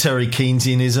military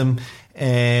Keynesianism,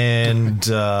 and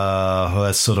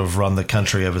that's sort of run the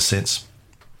country ever since.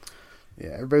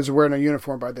 Yeah, everybody's wearing a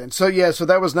uniform by then. So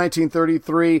that was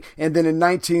 1933, and then in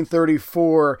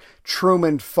 1934,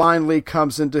 Truman finally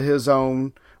comes into his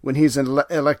own when he's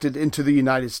elected into the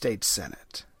United States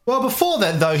Senate. Well, before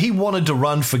that, though, he wanted to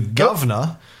run for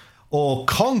governor or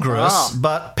Congress,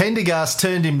 but Pendergast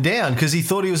turned him down because he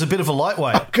thought he was a bit of a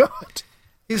lightweight. Oh, God.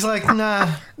 He's like,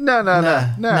 nah. No.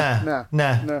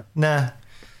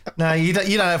 You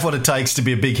don't have what it takes to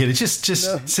be a big hitter.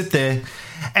 Just sit there.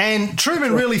 And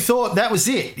Truman really thought that was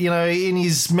it. You know, in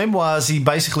his memoirs, he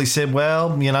basically said,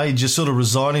 well, you know, he just sort of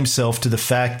resigned himself to the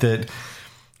fact that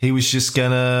he was just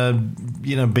going to,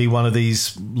 you know, be one of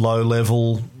these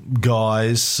low-level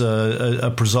guys,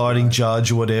 a presiding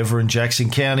judge or whatever in Jackson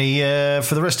County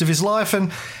for the rest of his life,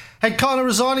 and had kind of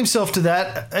resigned himself to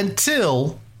that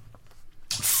until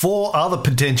 4 other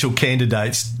potential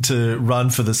candidates to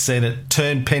run for the Senate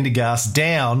turned Pendergast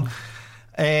down,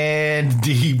 and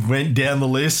he went down the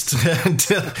list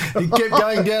until he kept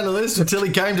going down the list until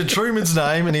he came to Truman's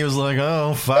name, and he was like,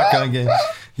 oh, fuck, again,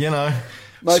 you know.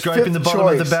 My Scraping the bottom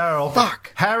choice. of the barrel.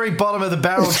 Fuck. Harry Bottom of the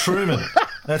Barrel Truman.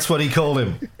 That's what he called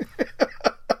him.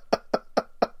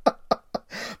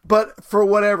 But for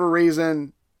whatever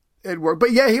reason, it worked.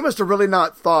 But yeah, he must have really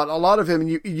not thought. A lot of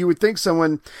him, you would think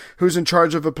someone who's in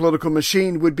charge of a political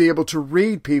machine would be able to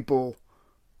read people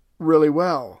really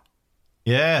well.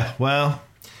 Yeah, well.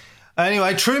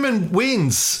 Anyway, Truman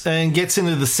wins and gets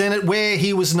into the Senate, where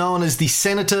he was known as the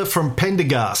Senator from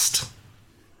Pendergast.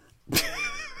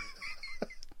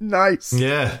 Nice.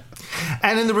 Yeah.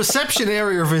 And in the reception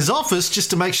area of his office, just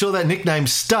to make sure that nickname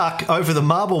stuck over the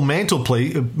marble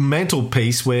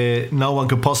mantelpiece where no one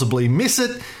could possibly miss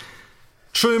it,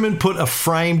 Truman put a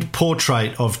framed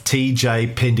portrait of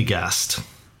T.J. Pendergast.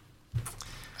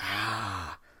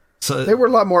 So They were a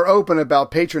lot more open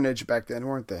about patronage back then,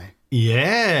 weren't they?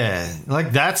 yeah,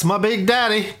 like, that's my big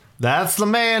daddy. That's the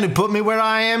man who put me where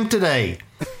I am today.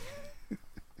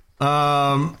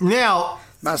 Now...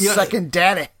 My second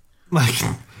daddy.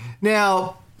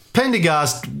 Now,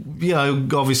 Pendergast, you know,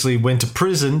 obviously went to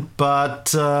prison, but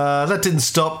that didn't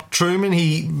stop Truman.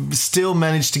 He still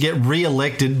managed to get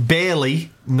re-elected,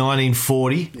 barely,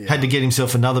 1940. Yeah. Had to get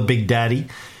himself another big daddy.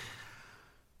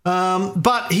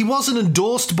 But he wasn't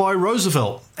endorsed by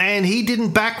Roosevelt, and he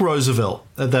didn't back Roosevelt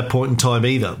at that point in time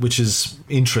either, which is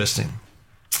interesting.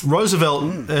 Roosevelt,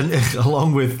 and,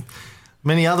 along with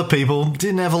many other people,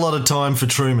 didn't have a lot of time for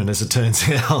Truman, as it turns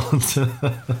out.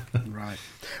 Right.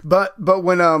 But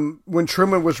when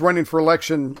Truman was running for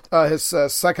election, his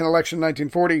second election,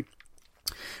 1940,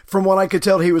 from what I could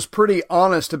tell, he was pretty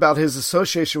honest about his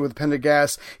association with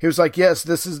Pendergast. He was like, yes,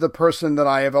 this is the person that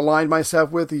I have aligned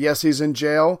myself with. Yes, he's in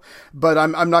jail, but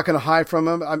I'm not going to hide from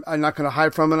him. I'm not going to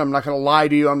hide from him. I'm not going to lie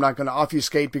to you. I'm not going to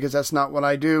obfuscate, because that's not what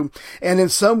I do. And in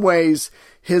some ways,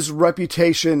 his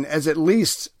reputation as at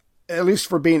least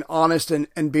for being honest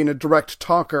and being a direct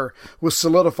talker, was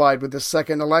solidified with the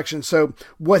second election. So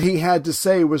what he had to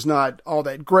say was not all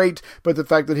that great, but the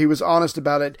fact that he was honest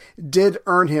about it did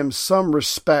earn him some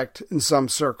respect in some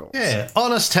circles. Yeah,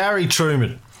 honest Harry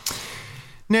Truman.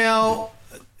 Now,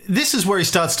 this is where he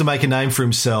starts to make a name for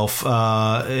himself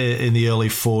in the early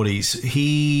 40s.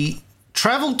 He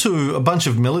travelled to a bunch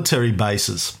of military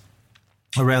bases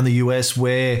around the US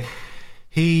where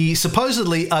he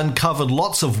supposedly uncovered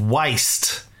lots of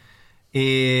waste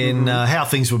in how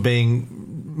things were being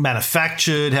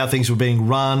manufactured, how things were being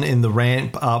run in the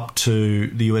ramp up to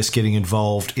the US getting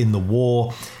involved in the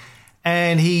war.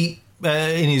 And he,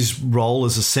 in his role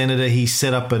as a senator, he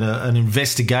set up an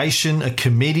investigation, a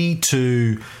committee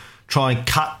to try and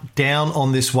cut down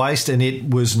on this waste, and it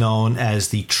was known as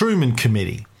the Truman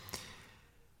Committee.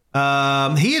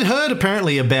 He had heard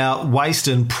apparently about waste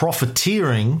and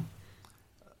profiteering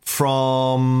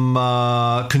from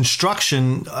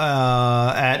construction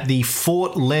at the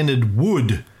Fort Leonard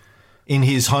Wood in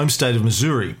his home state of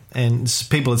Missouri. And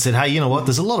people had said, hey, you know what,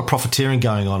 there's a lot of profiteering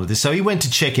going on at this. So he went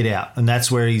to check it out, and that's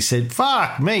where he said,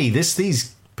 fuck me,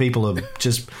 these people are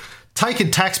just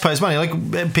taking taxpayers' money.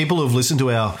 Like, people who have listened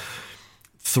to our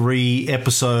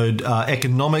 3-episode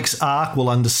economics arc will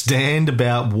understand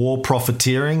about war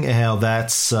profiteering, how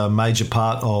that's a major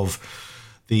part of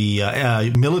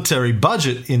the military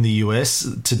budget in the US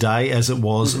today, as it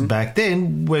was back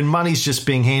then. When money's just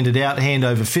being handed out hand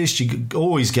over fist, you're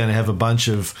always going to have a bunch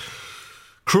of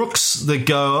crooks that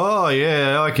go, oh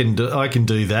yeah, I can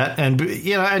do that, and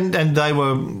you know, and they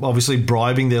were obviously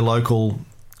bribing their local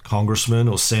congressmen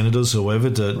or senators, whoever,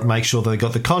 to make sure they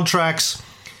got the contracts.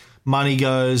 Money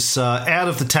goes out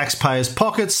of the taxpayers'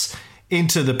 pockets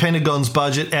into the Pentagon's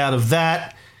budget. Out of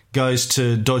that goes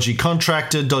to dodgy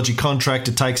contractor. Dodgy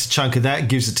contractor takes a chunk of that,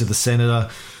 gives it to the senator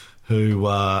who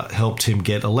helped him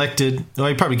get elected. Well,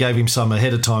 he probably gave him some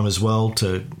ahead of time as well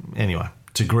to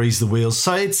grease the wheels.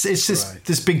 So it's just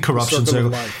this big corruption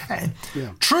circle.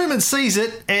 Truman sees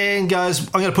it and goes,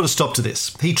 I'm going to put a stop to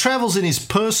this. He travels in his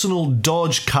personal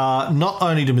Dodge car, not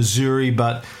only to Missouri,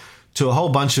 but to a whole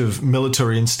bunch of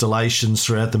military installations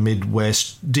throughout the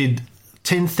Midwest, did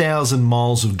 10,000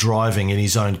 miles of driving in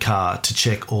his own car to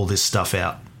check all this stuff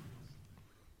out.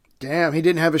 Damn, he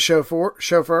didn't have a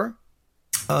chauffeur?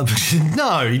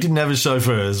 No, he didn't have a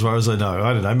chauffeur, as far as I know.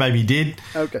 I don't know. Maybe he did.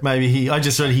 Okay. Maybe I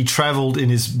just read he travelled in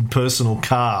his personal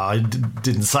car. I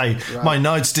didn't say. Right. My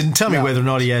notes didn't tell me whether or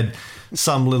not he had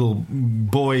some little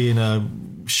boy in a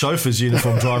chauffeur's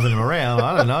uniform driving him around.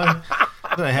 I don't know.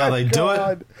 I don't know how they do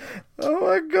it. Oh,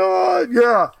 my God.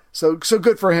 Yeah. So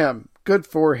good for him. Good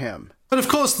for him. But, of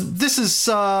course, this is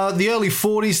the early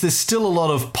 40s. There's still a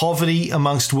lot of poverty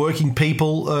amongst working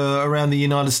people around the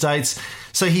United States.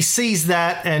 So he sees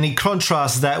that and he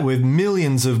contrasts that with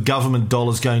millions of government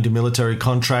dollars going to military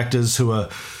contractors who are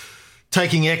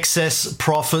taking excess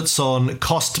profits on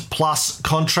cost-plus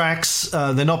contracts.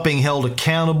 They're not being held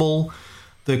accountable.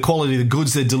 The quality of the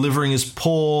goods they're delivering is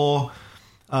poor.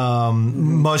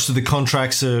 Most of the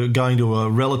contracts are going to a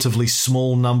relatively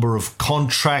small number of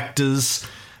contractors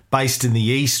based in the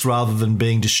East rather than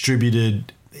being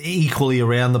distributed equally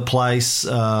around the place.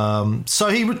 So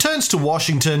he returns to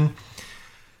Washington,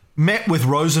 met with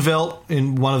Roosevelt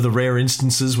in one of the rare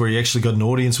instances where he actually got an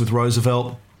audience with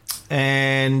Roosevelt.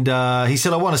 And he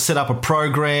said, I want to set up a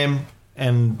program.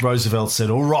 And Roosevelt said,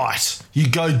 all right, you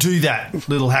go do that,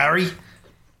 little Harry.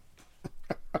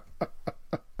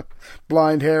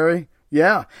 Blind Harry.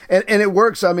 Yeah, and it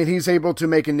works. I mean, he's able to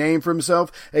make a name for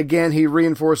himself. Again, he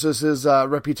reinforces his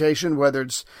reputation, whether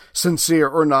it's sincere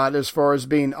or not, as far as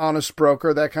being honest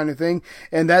broker, that kind of thing.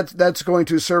 And that's going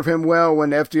to serve him well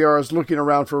when FDR is looking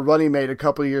around for a running mate a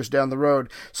couple of years down the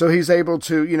road. So he's able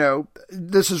to,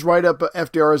 this is right up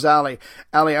FDR's alley.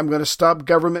 I'm going to stop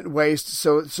government waste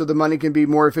so the money can be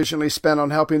more efficiently spent on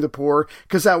helping the poor,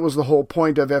 because that was the whole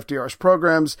point of FDR's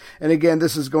programs. And again,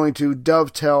 this is going to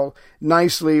dovetail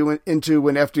nicely into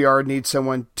when FDR needs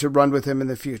someone to run with him in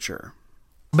the future.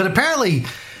 But apparently,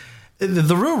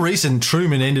 the real reason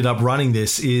Truman ended up running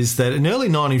this is that in early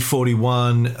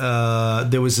 1941,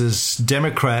 there was this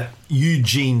Democrat,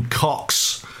 Eugene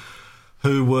Cox,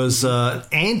 who was an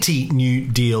anti-New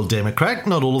Deal Democrat.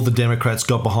 Not all of the Democrats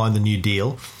got behind the New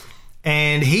Deal.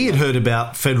 And he had heard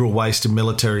about federal waste and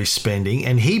military spending,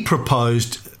 and he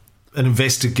proposed an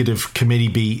investigative committee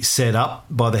be set up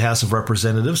by the House of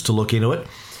Representatives to look into it.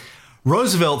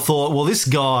 Roosevelt thought, well, this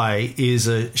guy is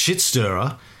a shit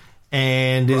stirrer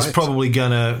and is probably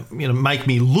going to make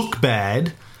me look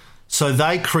bad. So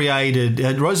they created,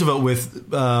 Roosevelt with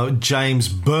Justice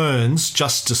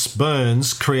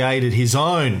Burns, created his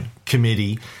own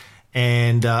committee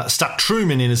and stuck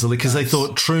Truman in as a lead because they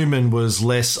thought Truman was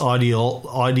less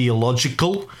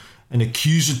ideological and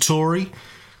accusatory.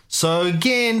 So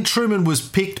again, Truman was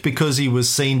picked because he was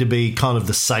seen to be kind of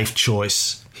the safe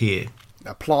choice here.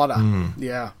 A plotter.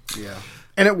 Yeah.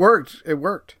 And it worked.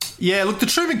 Yeah, look, the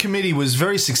Truman Committee was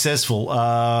very successful.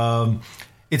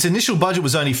 Its initial budget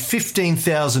was only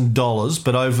 $15,000,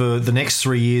 but over the next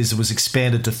 3 years it was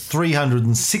expanded to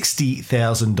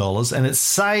 $360,000, and it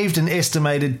saved an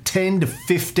estimated $10 to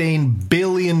 $15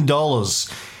 billion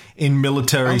in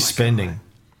military spending. God.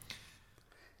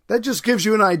 That just gives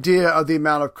you an idea of the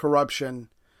amount of corruption.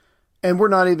 And we're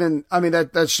not even, I mean,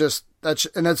 that's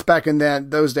back in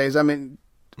those days. I mean,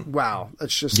 wow,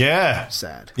 that's just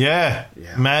sad. Yeah.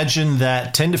 Imagine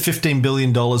that, $10 to $15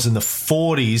 billion in the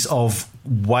 40s of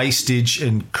wastage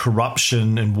and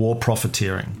corruption and war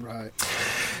profiteering. Right.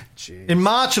 Jeez. In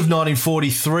March of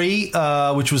 1943,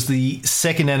 which was the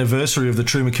second anniversary of the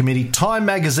Truman Committee, Time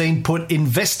magazine put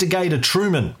Investigator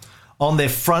Truman on their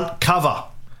front cover.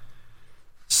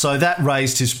 So that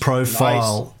raised his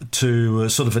profile to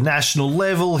sort of a national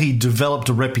level. He developed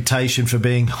a reputation for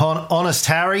being honest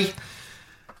Harry,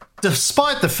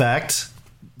 despite the fact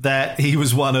that he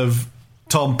was one of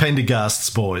Tom Pendergast's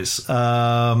boys.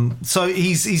 So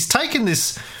he's taken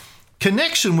this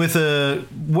connection with a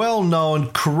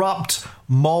well-known, corrupt,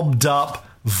 mobbed-up,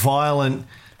 violent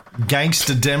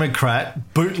gangster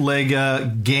Democrat,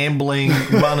 bootlegger, gambling,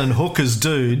 running hookers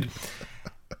dude.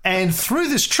 And through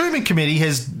this Truman Committee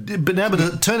has been able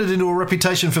to turn it into a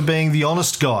reputation for being the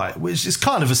honest guy, which is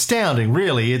kind of astounding,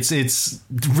 really. It's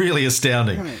really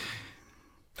astounding. Right.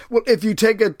 Well, if you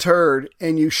take a turd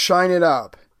and you shine it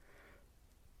up.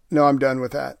 No, I'm done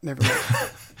with that. Never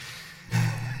mind.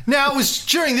 Now, it was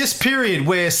during this period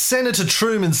where Senator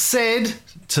Truman said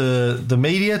to the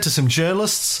media, to some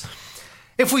journalists,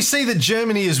 if we see that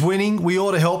Germany is winning, we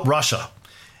ought to help Russia.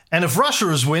 And if Russia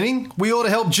is winning, we ought to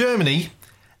help Germany.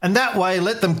 And that way,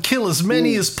 let them kill as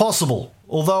many as possible.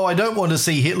 Although I don't want to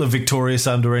see Hitler victorious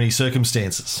under any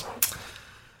circumstances.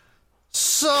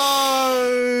 So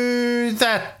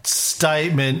that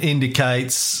statement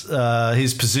indicates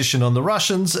his position on the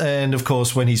Russians. And, of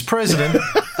course, when he's president,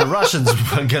 the Russians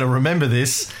are going to remember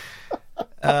this.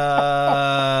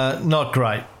 Not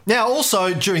great. Now,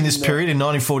 also during this period in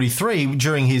 1943,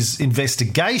 during his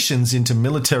investigations into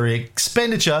military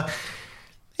expenditure,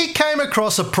 he came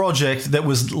across a project that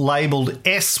was labelled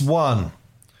S1,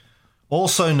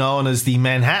 also known as the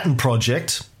Manhattan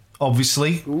Project.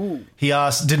 Obviously, he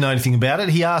didn't know anything about it.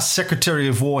 He asked Secretary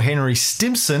of War Henry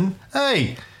Stimson,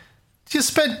 hey, you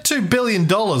spent $2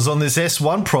 billion on this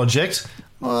S1 project.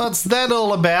 What's that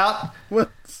all about?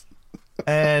 What?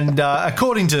 And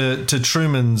according to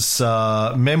Truman's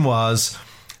memoirs,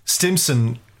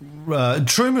 Truman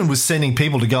was sending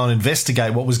people to go and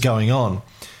investigate what was going on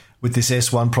with this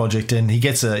S1 project, and he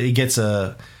gets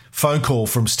a phone call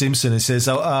from Stimson and says,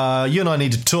 "Oh, you and I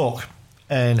need to talk."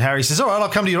 And Harry says, "All right, I'll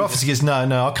come to your office." He goes, "No,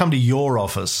 I'll come to your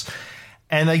office."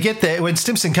 And they get there. When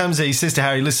Stimson comes there, he says to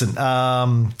Harry, "Listen,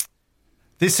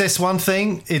 this S1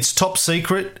 thing, it's top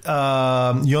secret.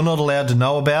 You're not allowed to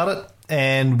know about it.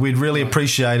 And we'd really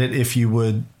appreciate it if you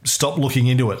would stop looking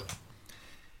into it."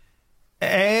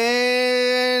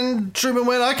 And Truman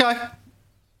went, okay.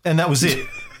 And that was it.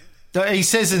 He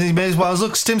says in his memoirs,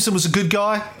 look, Stimson was a good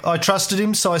guy. I trusted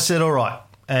him, so I said, all right.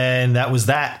 And that was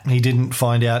that. He didn't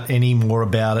find out any more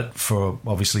about it for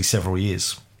obviously several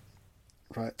years.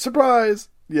 Right. Surprise.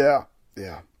 Yeah.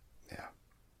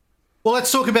 Well,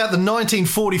 let's talk about the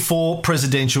 1944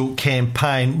 presidential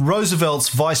campaign. Roosevelt's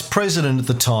vice president at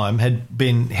the time had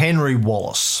been Henry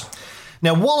Wallace.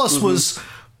 Now, Wallace was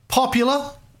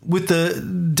popular with the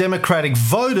Democratic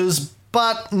voters,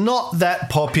 but not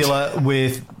that popular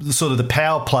with sort of the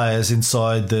power players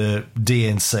inside the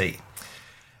DNC.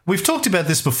 We've talked about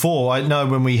this before. I know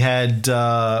when we had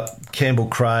Campbell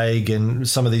Craig and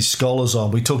some of these scholars on,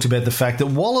 we talked about the fact that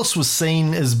Wallace was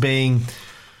seen as being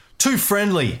too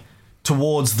friendly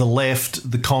towards the left,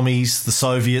 the commies, the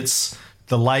Soviets,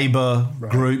 the Labour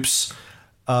groups,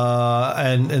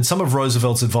 and some of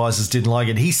Roosevelt's advisors didn't like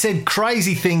it. He said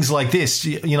crazy things like this.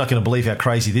 You're not going to believe how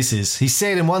crazy this is. He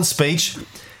said in one speech,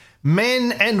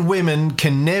 men and women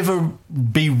can never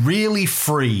be really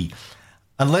free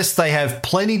unless they have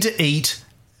plenty to eat,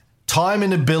 time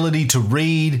and ability to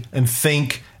read and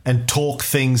think and talk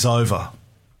things over.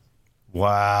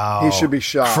 Wow. He should be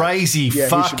shot. Crazy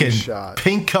fucking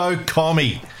pinko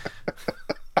commie.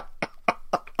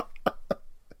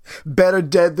 Better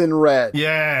dead than red.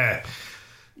 Yeah.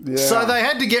 So they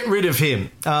had to get rid of him.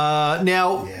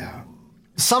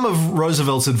 Some of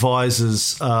Roosevelt's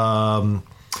advisors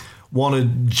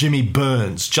wanted Jimmy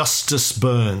Burns, Justice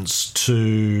Burns,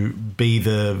 to be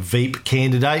the Veep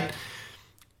candidate.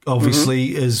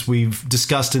 Obviously, as we've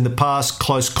discussed in the past,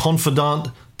 close confidant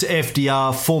to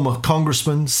FDR, former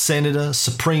congressman, senator,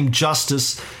 Supreme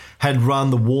Justice, had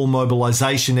run the war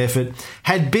mobilization effort,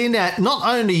 had been at not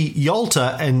only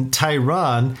Yalta and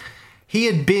Tehran, he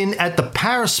had been at the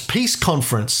Paris Peace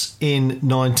Conference in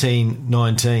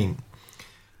 1919.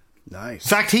 Nice. In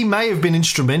fact, he may have been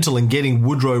instrumental in getting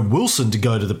Woodrow Wilson to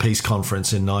go to the peace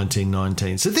conference in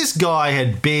 1919. So this guy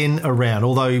had been around,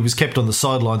 although he was kept on the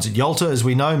sidelines at Yalta, as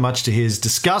we know, much to his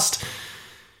disgust.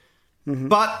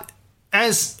 But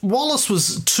as Wallace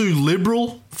was too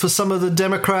liberal for some of the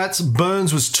Democrats,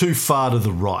 Burns was too far to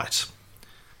the right.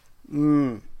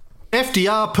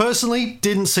 FDR personally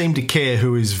didn't seem to care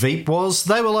who his Veep was.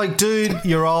 They were like, dude,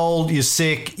 you're old, you're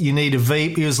sick, you need a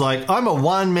Veep. He was like, I'm a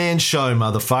one-man show,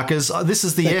 motherfuckers. This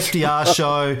is the FDR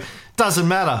show. Doesn't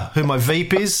matter who my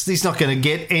Veep is. He's not going to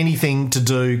get anything to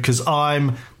do because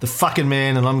I'm the fucking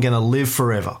man and I'm going to live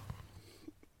forever.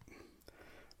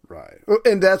 Right.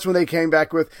 And that's when they came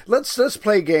back with, let's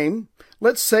play a game.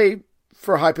 Let's say,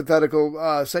 for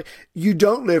hypothetical say, you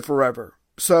don't live forever.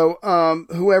 So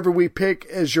whoever we pick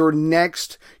as your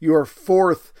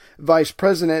fourth vice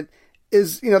president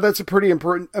is, that's a pretty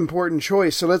important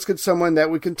choice. So let's get someone that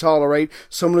we can tolerate,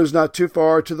 someone who's not too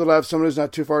far to the left, someone who's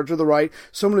not too far to the right,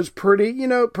 someone who's pretty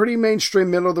mainstream,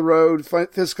 middle of the road,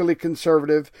 fiscally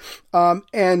conservative,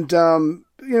 and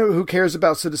who cares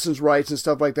about citizens' rights and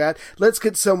stuff like that. Let's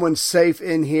get someone safe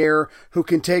in here who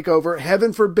can take over.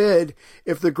 Heaven forbid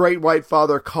if the Great White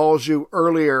Father calls you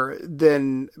earlier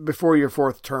than before your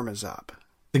 4th term is up.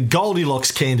 The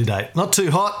Goldilocks candidate. Not too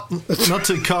hot, not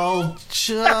too cold,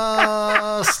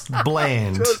 just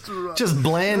bland. Just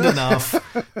bland enough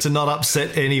to not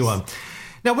upset anyone.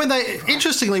 Now, when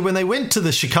they went to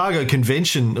the Chicago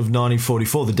Convention of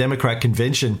 1944, the Democrat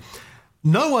Convention,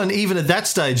 no one even at that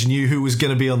stage knew who was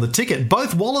going to be on the ticket.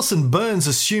 Both Wallace and Burns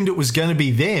assumed it was going to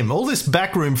be them. All this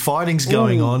backroom fighting's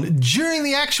going on during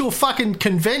the actual fucking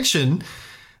convention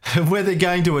where they're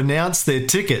going to announce their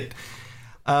ticket.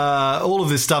 All of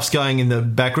this stuff's going in the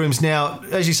back rooms. Now,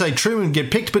 as you say, Truman got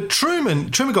picked, but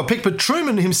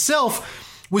Truman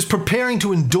himself was preparing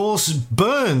to endorse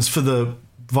Burns for the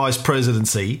vice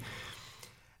presidency.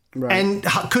 Right. And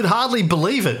could hardly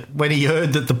believe it when he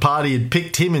heard that the party had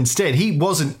picked him instead. He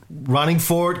wasn't running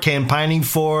for it, campaigning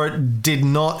for it, did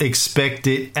not expect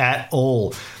it at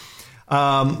all.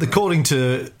 According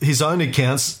to his own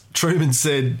accounts, Truman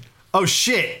said, "Oh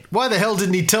shit, why the hell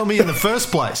didn't he tell me in the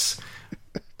first place?"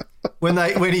 when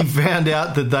he found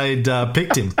out that they'd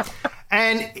picked him.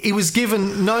 And he was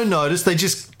given no notice. They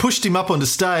just pushed him up onto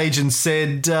stage and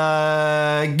said, give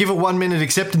a 1-minute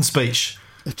acceptance speech.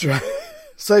 That's right.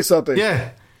 Say something.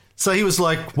 Yeah. So he was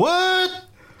like, what?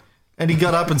 And he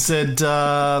got up and said,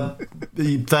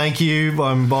 thank you,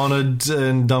 I'm honoured,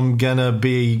 and I'm going to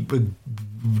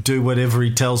do whatever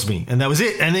he tells me. And that was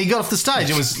it. And then he got off the stage.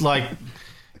 It was like,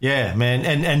 yeah, man.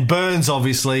 And Burns,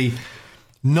 obviously,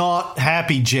 not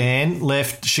happy, Jan,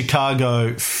 left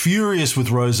Chicago furious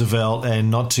with Roosevelt and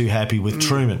not too happy with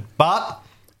Truman. But,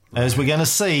 as we're going to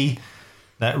see,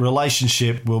 that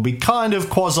relationship will be kind of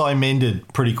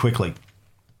quasi-mended pretty quickly.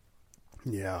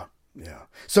 Yeah.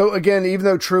 So again, even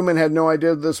though Truman had no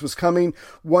idea this was coming,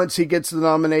 once he gets the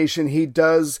nomination, he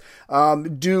does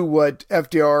do what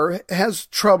FDR has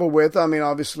trouble with. I mean,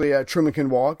 obviously, Truman can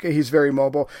walk. He's very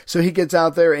mobile. So he gets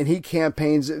out there and he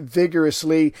campaigns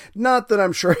vigorously. Not that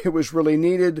I'm sure it was really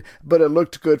needed, but it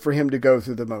looked good for him to go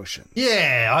through the motion.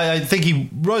 Yeah, I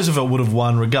think Roosevelt would have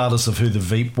won regardless of who the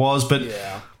Veep was, but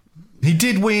he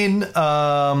did win.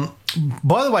 By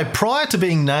the way, prior to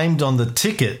being named on the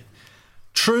ticket,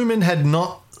 Truman had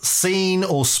not seen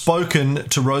or spoken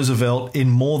to Roosevelt in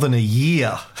more than a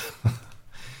year.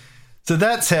 So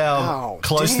that's how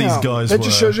close these guys were. That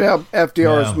just shows you how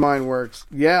FDR's mind works.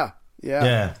 Yeah.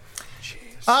 Jeez.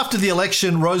 After the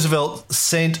election, Roosevelt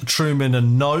sent Truman a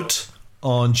note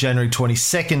on January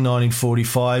 22nd,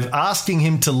 1945, asking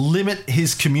him to limit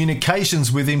his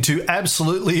communications with him to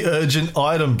absolutely urgent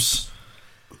items.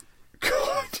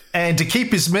 And to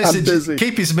keep his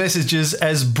messages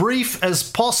as brief as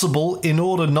possible in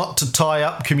order not to tie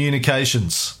up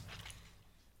communications.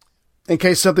 In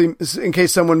case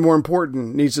someone more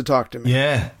important needs to talk to me.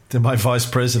 Yeah, to my vice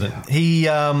president. He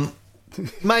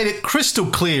made it crystal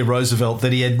clear, Roosevelt,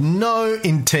 that he had no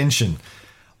intention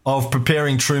of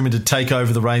preparing Truman to take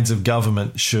over the reins of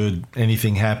government should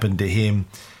anything happen to him.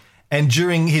 And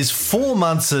during his 4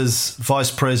 months as vice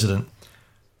president,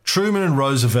 Truman and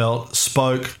Roosevelt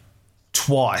spoke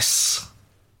twice.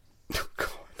 Oh, God.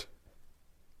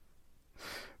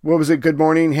 What was it? Good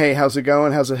morning. Hey, how's it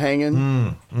going? How's it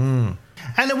hanging? And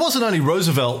it wasn't only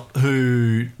Roosevelt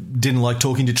who didn't like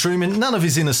talking to Truman. None of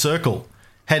his inner circle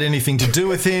had anything to do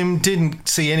with him, didn't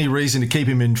see any reason to keep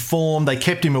him informed. They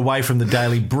kept him away from the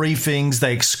daily briefings.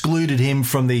 They excluded him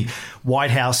from the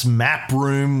White House map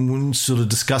room, sort of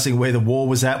discussing where the war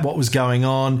was at, what was going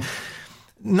on.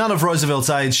 None of Roosevelt's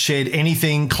aides shared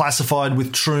anything classified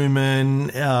with Truman.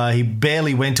 He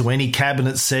barely went to any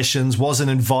cabinet sessions, wasn't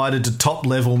invited to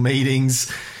top-level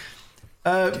meetings.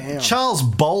 Charles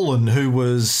Bolin, who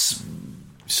was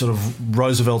sort of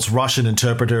Roosevelt's Russian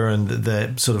interpreter and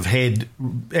the sort of head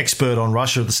expert on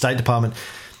Russia at the State Department,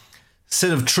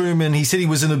 said of Truman, he said he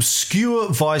was an obscure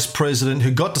vice president who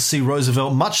got to see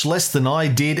Roosevelt much less than I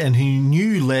did and who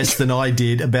knew less than I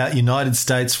did about United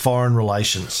States foreign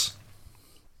relations.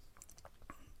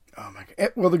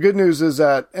 Well, the good news is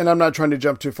that, and I'm not trying to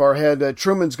jump too far ahead,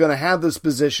 Truman's going to have this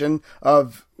position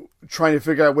of trying to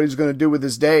figure out what he's going to do with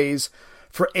his days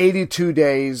for 82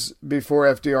 days before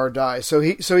FDR dies. So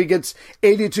he gets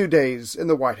 82 days in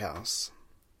the White House.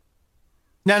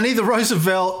 Now, neither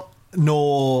Roosevelt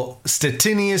nor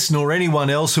Stettinius nor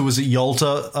anyone else who was at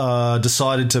Yalta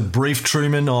decided to brief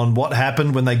Truman on what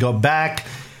happened when they got back.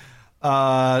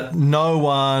 No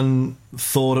one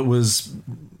thought it was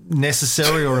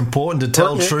necessary or important to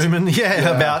tell Truman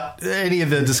about any of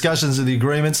the discussions of the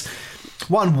agreements.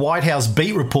 One White House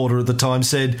beat reporter at the time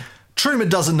said, Truman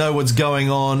doesn't know what's going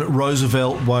on.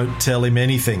 Roosevelt won't tell him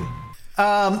anything.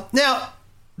 Now,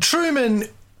 Truman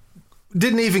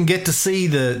didn't even get to see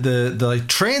the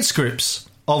transcripts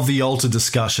of the Alta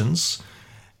discussions.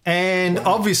 And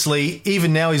obviously,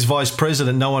 even now he's vice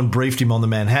president, no one briefed him on the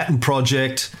Manhattan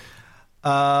Project. He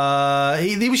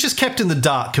was just kept in the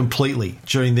dark completely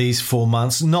during these 4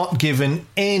 months, not given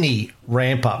any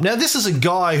ramp up. Now, this is a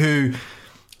guy who,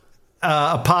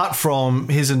 apart from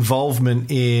his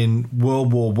involvement in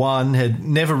World War I, had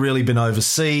never really been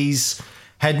overseas,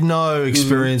 had no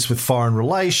experience with foreign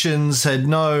relations, had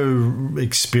no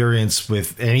experience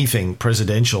with anything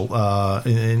presidential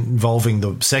involving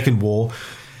the Second War.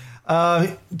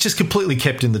 Just completely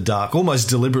kept in the dark, almost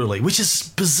deliberately, which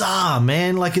is bizarre,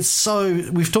 man. Like, it's so...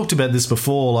 We've talked about this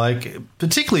before, like,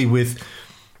 particularly with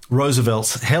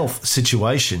Roosevelt's health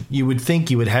situation. You would think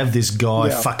you would have this guy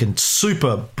fucking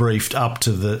super briefed up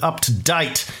to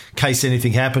date in case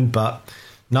anything happened, but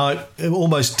no,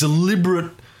 almost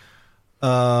deliberate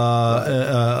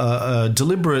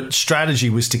strategy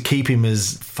was to keep him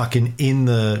as fucking in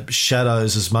the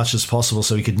shadows as much as possible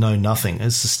so he could know nothing.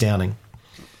 It's astounding.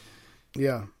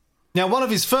 Yeah. Now, one of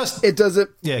his first... It doesn't...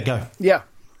 Yeah, go. Yeah.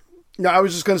 No, I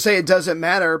was just going to say it doesn't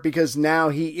matter because now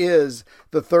he is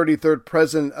the 33rd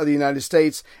president of the United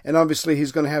States, and obviously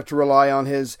he's going to have to rely on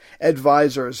his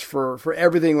advisors for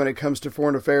everything when it comes to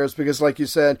foreign affairs because, like you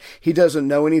said, he doesn't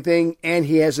know anything and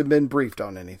he hasn't been briefed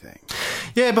on anything.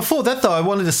 Yeah, before that, though, I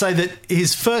wanted to say that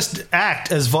his first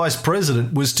act as vice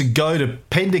president was to go to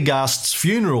Pendergast's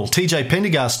funeral. T.J.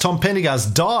 Pendergast, Tom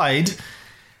Pendergast, died...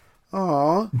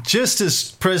 Aww. Just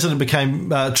as Truman became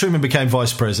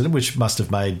vice president, which must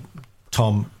have made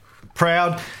Tom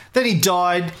proud. Then he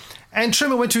died, and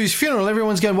Truman went to his funeral.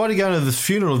 Everyone's going, why are you going to the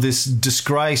funeral of this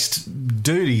disgraced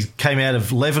dude? He came out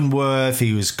of Leavenworth.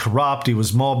 He was corrupt. He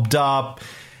was mobbed up.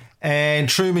 And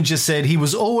Truman just said, he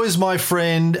was always my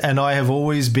friend, and I have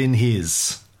always been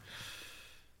his.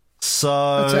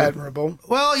 So that's admirable.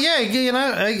 Well, yeah, you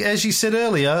know, as you said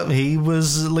earlier, he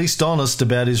was at least honest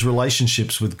about his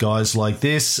relationships with guys like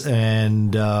this,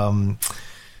 and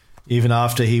even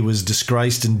after he was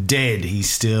disgraced and dead, he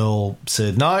still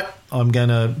said, no, I'm going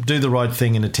to do the right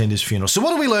thing and attend his funeral. So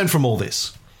what do we learn from all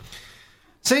this?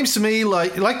 Seems to me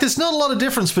like there's not a lot of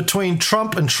difference between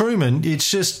Trump and Truman. It's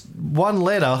just one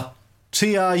letter,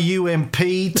 Trump, Truman.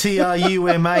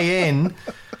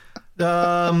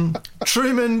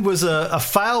 Truman was a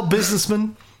failed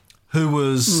businessman who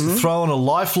was thrown a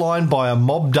lifeline by a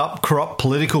mobbed-up, corrupt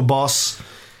political boss,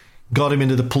 got him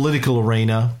into the political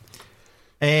arena,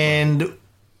 and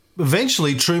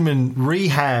eventually Truman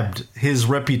rehabbed his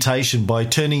reputation by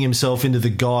turning himself into the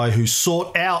guy who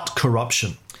sought out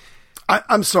corruption.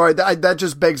 I'm sorry, that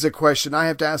just begs a question. I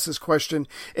have to ask this question.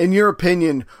 In your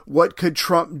opinion, what could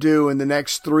Trump do in the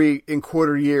next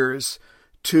 3.25 years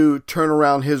to turn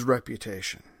around his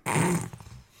reputation?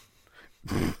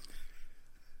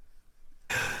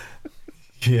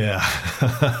 Yeah.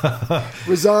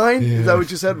 Resign? Yeah. Is that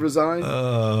what you said? Resign?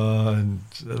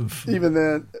 Even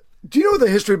then. Do you know what the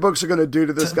history books are going to do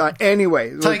to this guy?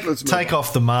 Anyway, let's take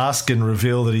off the mask and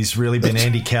reveal that he's really been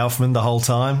Andy Kaufman the whole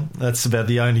time. That's about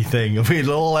the only thing. We'd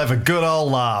all have a good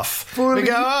old laugh. We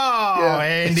go, oh, yeah.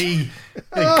 Andy,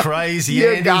 you're crazy, you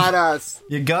Andy. You got us.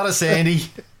 You got us, Andy.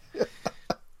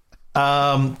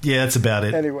 Yeah, that's about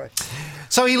it. Anyway.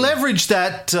 So he leveraged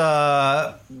that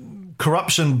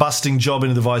corruption-busting job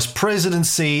into the vice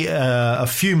presidency a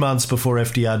few months before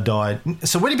FDR died.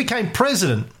 So when he became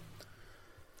president,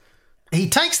 he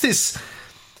takes this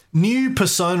new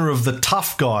persona of the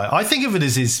tough guy. I think of it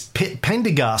as his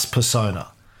Pendergast persona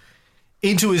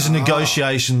into his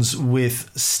negotiations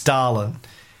with Stalin.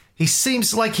 He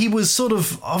seems like he was sort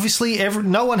of, obviously,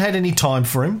 no one had any time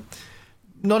for him.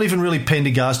 Not even really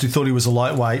Pendergast, who thought he was a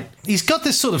lightweight. He's got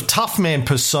this sort of tough man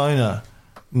persona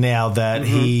now that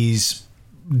he's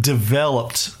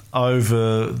developed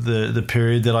over the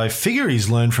period that I figure he's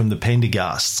learned from the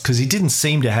Pendergasts, because he didn't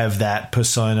seem to have that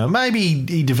persona. Maybe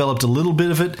he developed a little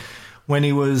bit of it when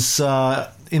he was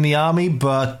in the army,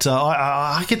 but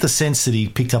I get the sense that he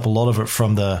picked up a lot of it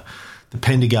from the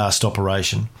Pendergast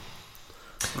operation.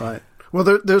 Right.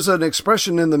 Well, there's an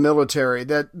expression in the military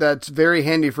that's very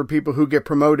handy for people who get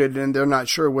promoted and they're not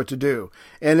sure what to do.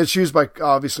 And it's used by,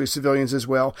 obviously, civilians as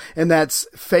well. And that's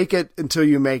fake it until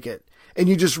you make it. And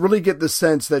you just really get the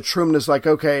sense that Truman is like,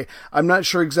 okay, I'm not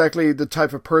sure exactly the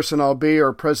type of person I'll be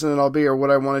or president I'll be or what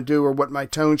I want to do or what my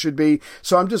tone should be.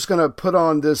 So I'm just going to put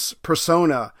on this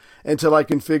persona until I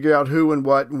can figure out who and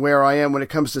what and where I am when it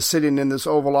comes to sitting in this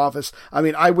Oval Office. I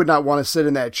mean, I would not want to sit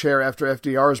in that chair after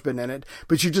FDR's been in it,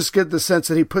 but you just get the sense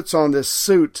that he puts on this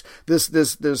suit,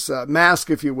 this mask,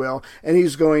 if you will, and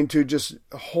he's going to just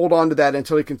hold on to that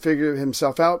until he can figure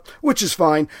himself out, which is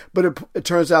fine. But it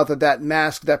turns out that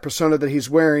mask, that persona that he's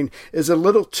wearing, is a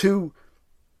little too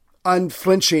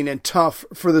unflinching and tough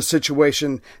for the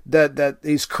situation that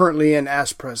he's currently in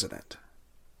as president.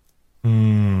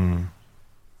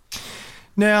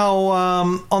 Now,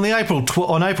 on April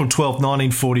 12th,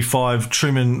 1945,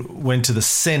 Truman went to the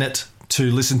Senate to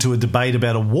listen to a debate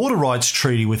about a water rights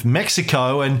treaty with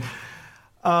Mexico, and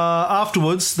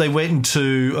afterwards they went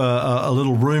into a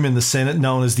little room in the Senate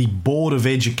known as the Board of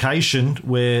Education,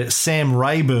 where Sam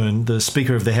Rayburn, the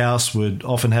Speaker of the House, would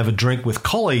often have a drink with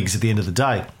colleagues at the end of the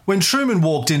day. When Truman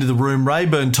walked into the room,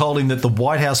 Rayburn told him that the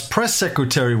White House press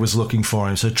secretary was looking for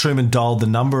him, so Truman dialed the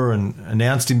number and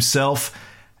announced himself,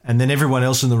 and then everyone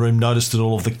else in the room noticed that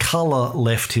all of the colour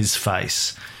left his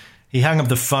face. He hung up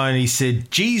the phone and he said,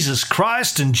 "Jesus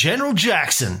Christ and General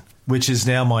Jackson," which is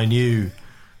now my new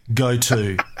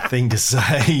go-to thing to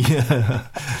say.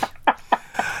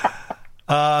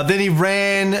 Then he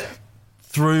ran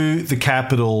through the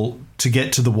Capitol to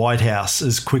get to the White House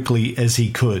as quickly as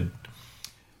he could.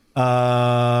 He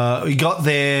got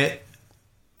there.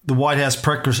 The White House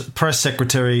press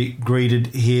secretary greeted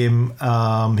him.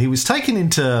 He was taken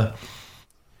into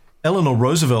Eleanor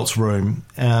Roosevelt's room,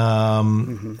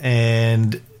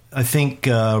 and I think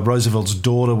Roosevelt's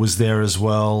daughter was there as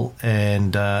well.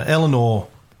 And Eleanor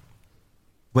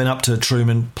went up to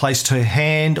Truman, placed her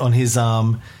hand on his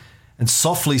arm, and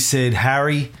softly said,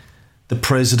 "Harry, the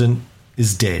president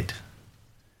is dead."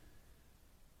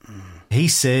 He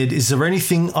said, "Is there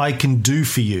anything I can do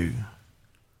for you?"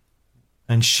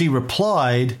 And she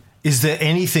replied, "Is there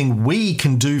anything we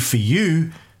can do for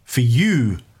you? For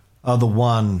you are the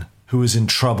one who is in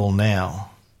trouble now."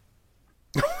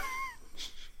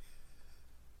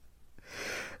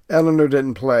 Eleanor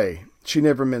didn't play. She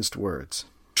never minced words.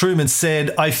 Truman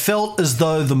said, "I felt as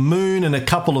though the moon and a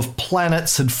couple of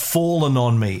planets had fallen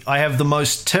on me. I have the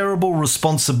most terrible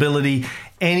responsibility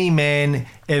any man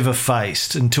ever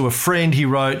faced." And to a friend, he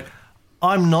wrote,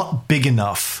 "I'm not big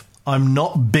enough. I'm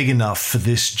not big enough for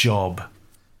this job."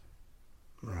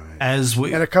 Right.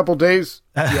 In a couple days.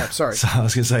 Yeah, sorry. So I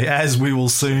was going to say, as we will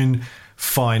soon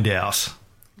find out.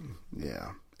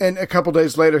 Yeah. And a couple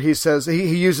days later, he says,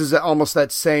 he uses almost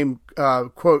that same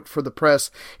quote for the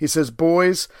press. He says,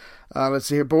 "Boys, let's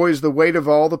see here, boys, the weight of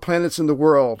all the planets in the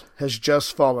world has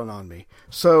just fallen on me."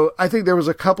 So I think there was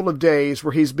a couple of days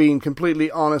where he's being completely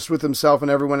honest with himself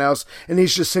and everyone else, and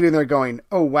he's just sitting there going,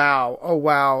 "Oh, wow, oh,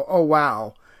 wow, oh,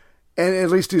 wow." And at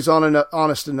least he's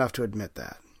honest enough to admit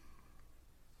that.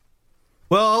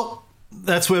 Well,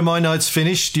 that's where my notes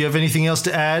finish. Do you have anything else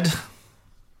to add?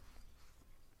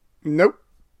 Nope.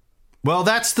 Well,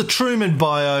 that's the Truman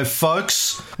bio,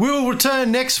 folks. We will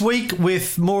return next week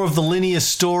with more of the linear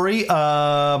story.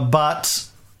 But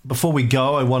before we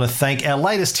go, I want to thank our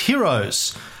latest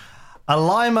heroes: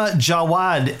 Alima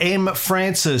Jawad, M.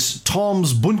 Francis,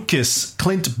 Toms Bunkis,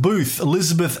 Clint Booth,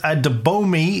 Elizabeth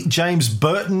Adebomi, James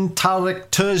Burton, Tarek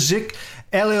Terzic,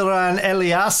 Eliran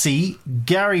Eliassi,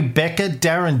 Gary Becker,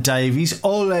 Darren Davies,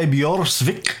 Ole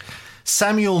Bjorsvik,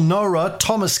 Samuel Nora,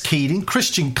 Thomas Keating,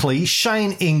 Christian Klee,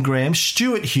 Shane Ingram,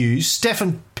 Stuart Hughes,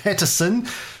 Stephen Petterson,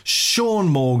 Sean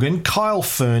Morgan, Kyle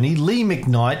Fernie, Lee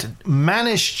McKnight,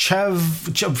 Manish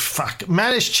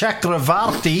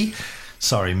Chakravarti,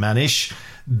 sorry Manish,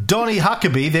 Donnie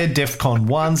Huckabee, they're DEFCON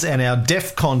 1s, and our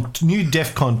new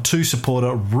DEFCON 2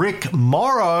 supporter, Rick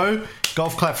Morrow.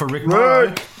 Golf clap for Rick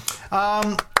Morrow.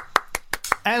 And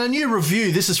a new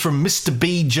review. This is from Mr.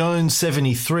 B. Jones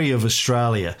 73 of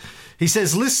Australia. He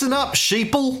says, "Listen up,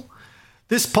 sheeple.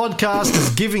 This podcast is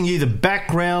giving you the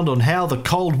background on how the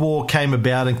Cold War came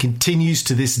about and continues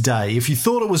to this day. If you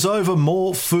thought it was over,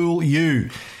 more fool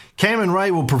you. Cam and Ray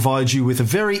will provide you with a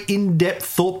very in-depth,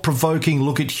 thought-provoking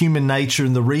look at human nature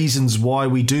and the reasons why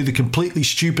we do the completely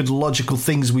stupid, illogical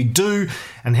things we do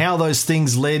and how those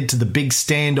things led to the big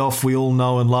standoff we all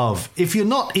know and love. If you're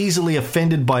not easily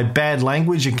offended by bad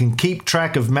language and can keep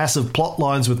track of massive plot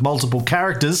lines with multiple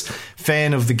characters,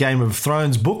 fan of the Game of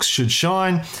Thrones books should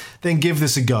shine, then give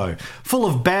this a go. Full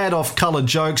of bad off-colour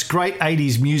jokes, great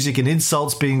 80s music and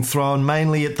insults being thrown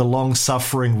mainly at the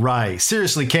long-suffering Ray.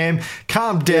 Seriously, Cam,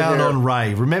 calm down on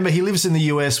Ray. Remember, he lives in the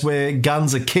US where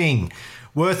guns are king.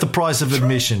 Worth the price of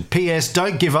admission. P.S.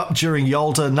 Don't give up during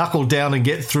Yalta. Knuckle down and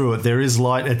get through it. There is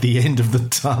light at the end of the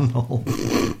tunnel."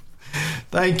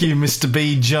 Thank you, Mr.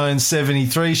 B. Jones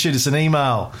 73. Shoot us an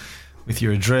email. with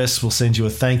your address. We'll send you a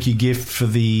thank you gift for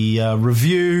the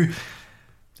review.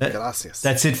 Gracias.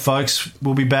 That's it, folks.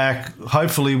 We'll be back,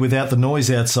 hopefully without the noise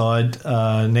outside,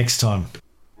 next time.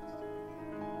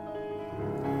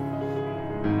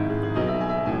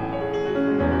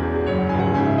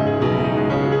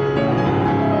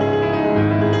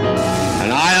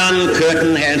 An iron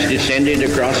curtain has descended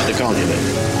across the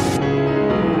continent.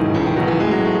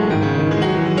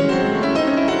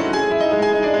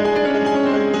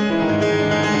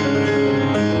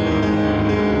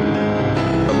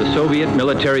 Soviet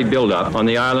military buildup on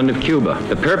the island of Cuba.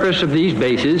 The purpose of these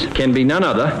bases can be none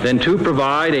other than to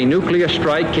provide a nuclear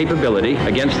strike capability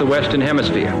against the Western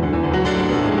Hemisphere.